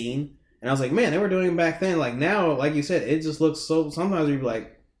that scene. And I was like, man, they were doing it back then. Like now, like you said, it just looks so, sometimes you'd be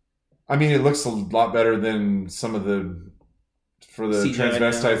like, I mean, it looks a lot better than some of the CGI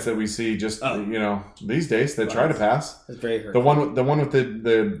transvestites that we see just these days that try to pass. It's very hurtful. The one with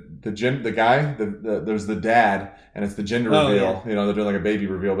the guy, there's the dad, and it's the gender reveal. Yeah. They're doing like a baby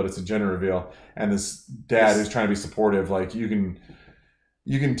reveal, but it's a gender reveal. And this dad who's trying to be supportive, like you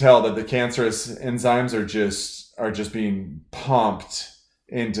can tell that the cancerous enzymes are just being pumped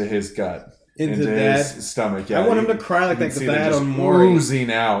into his gut, into his stomach. Yeah, I want him to cry like that dad on Maury, oozing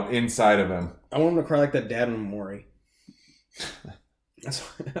out inside of him. I want him to cry like that dad on Maury.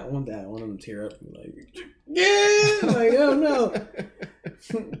 I want that. I want him to tear up and like oh no.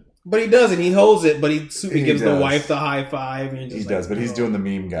 But he doesn't. He holds it, but he gives the wife the high five. And he does, but he's doing the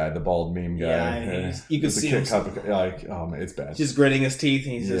meme guy, the bald meme guy. Yeah, you can see him like, oh man, it's bad. Just gritting his teeth,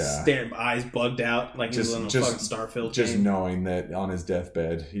 and he's just staring, eyes bugged out, like he's in a fucking Starfield. Just knowing that on his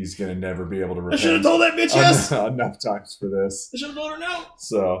deathbed, he's gonna never be able to repent. I should have told that bitch yes enough times for this. I should have told her no.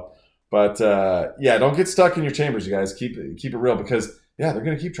 So, but don't get stuck in your chambers, you guys. Keep it real, because they're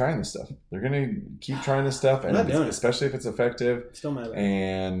going to keep trying this stuff. They're going to keep trying this stuff, and especially if it's effective. Still mad about it.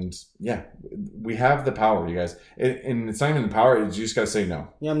 And we have the power, you guys. And it's not even the power. You just got to say no.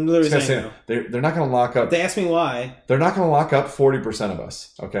 Yeah, I'm literally saying no. They're not going to lock up. They ask me why. They're not going to lock up 40% of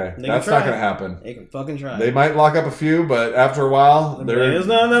us. Okay, that's not going to happen. They can fucking try. They might lock up a few, but after a while, there's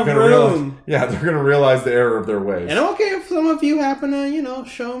not enough room. They're going to realize the error of their ways. And I'm okay if some of you happen to,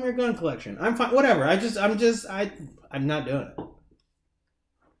 show them your gun collection. I'm fine. Whatever. I'm not doing it.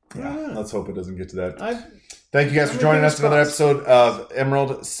 Yeah, let's hope it doesn't get to that. Thank you guys for joining us another episode of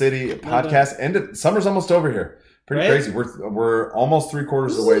Emerald City Podcast. Summer's almost over here. Pretty crazy. We're almost 3/4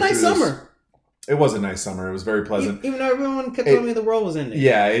 of the way through this. Summer. It was a nice summer. It was very pleasant. Even though everyone kept telling me the world was ending.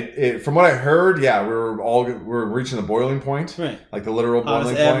 Yeah, from what I heard, we're reaching the boiling point. Right. Like the literal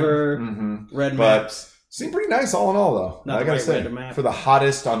boiling point. Ever, red maps. Seemed pretty nice all in all, though. I gotta say, for the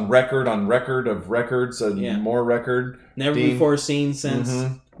hottest on record of records, more record. Never before seen since.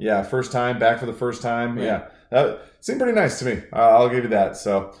 Mm-hmm. Yeah, first time, back for the first time. Right. Yeah, that seemed pretty nice to me. I'll give you that.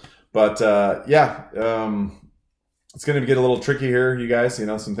 So, but it's going to get a little tricky here, you guys. Some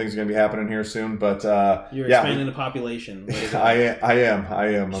things are going to be happening here soon. But you're expanding the population. I am.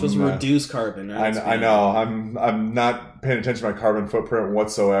 You're supposed to reduce carbon. I know. I'm not paying attention to my carbon footprint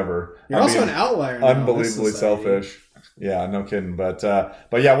whatsoever. You're also an outlier. Unbelievably selfish. Yeah, no kidding. But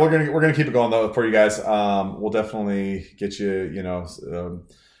yeah, we're gonna keep it going though for you guys. We'll definitely get you.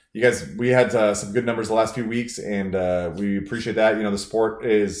 You guys, we had some good numbers the last few weeks, and we appreciate that. The support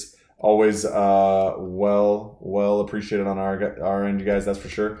is always well appreciated on our end, you guys. That's for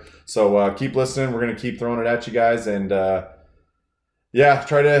sure. So keep listening. We're gonna keep throwing it at you guys, and yeah,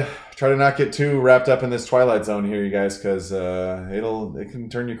 try to not get too wrapped up in this Twilight Zone here, you guys, because it can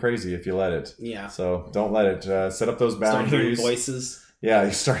turn you crazy if you let it. Yeah. So don't let it. Set up those boundaries. Start hearing voices. Yeah,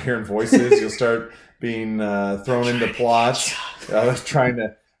 you start hearing voices. You'll start being thrown into plots. I'm trying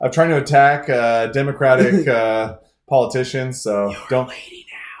to attack Democratic politicians. So don't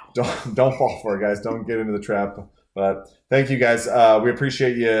fall for it, guys. Don't get into the trap. But thank you, guys. We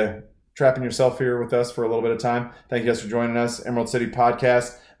appreciate you trapping yourself here with us for a little bit of time. Thank you guys for joining us. Emerald City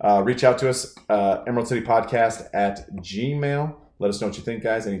Podcast. Reach out to us, emeraldcitypodcast@gmail.com. Let us know what you think,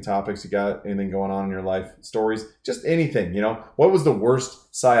 guys. Any topics you got, anything going on in your life, stories, just anything, What was the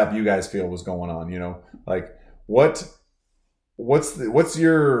worst psyop you guys feel was going on, Like what's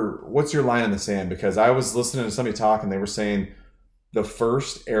your line in the sand? Because I was listening to somebody talk and they were saying the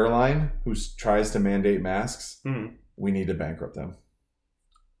first airline who tries to mandate masks, we need to bankrupt them.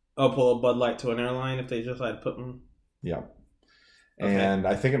 Oh, pull a Bud Light to an airline if they just had put them. Yeah. Okay. And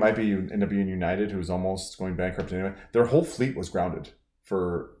I think it might end up being United, who's almost going bankrupt anyway. Their whole fleet was grounded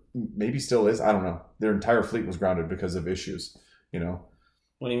for, maybe still is, I don't know. Their entire fleet was grounded because of issues,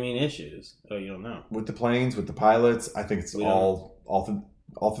 What do you mean issues? Oh, you don't know. With the planes, with the pilots, I think it's all through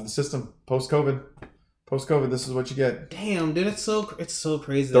the system. Post-COVID, this is what you get. Damn, dude, it's so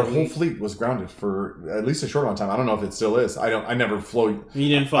crazy. Their whole fleet was grounded for at least a short amount of time. I don't know if it still is. I never flew. You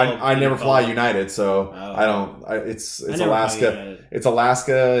didn't follow. I never fly United, so I don't. It's Alaska. It's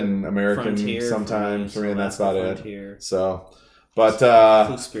Alaska and American Frontier sometimes for me, and that's about Frontier. it. So, but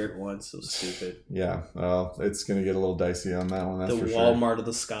flew Spirit once, so stupid. Yeah, well, it's gonna get a little dicey on that one. That's for sure. The Walmart of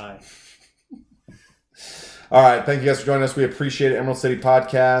the sky. All right. Thank you guys for joining us. We appreciate it. Emerald City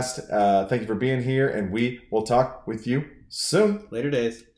Podcast. Thank you for being here, and we will talk with you soon. Later days.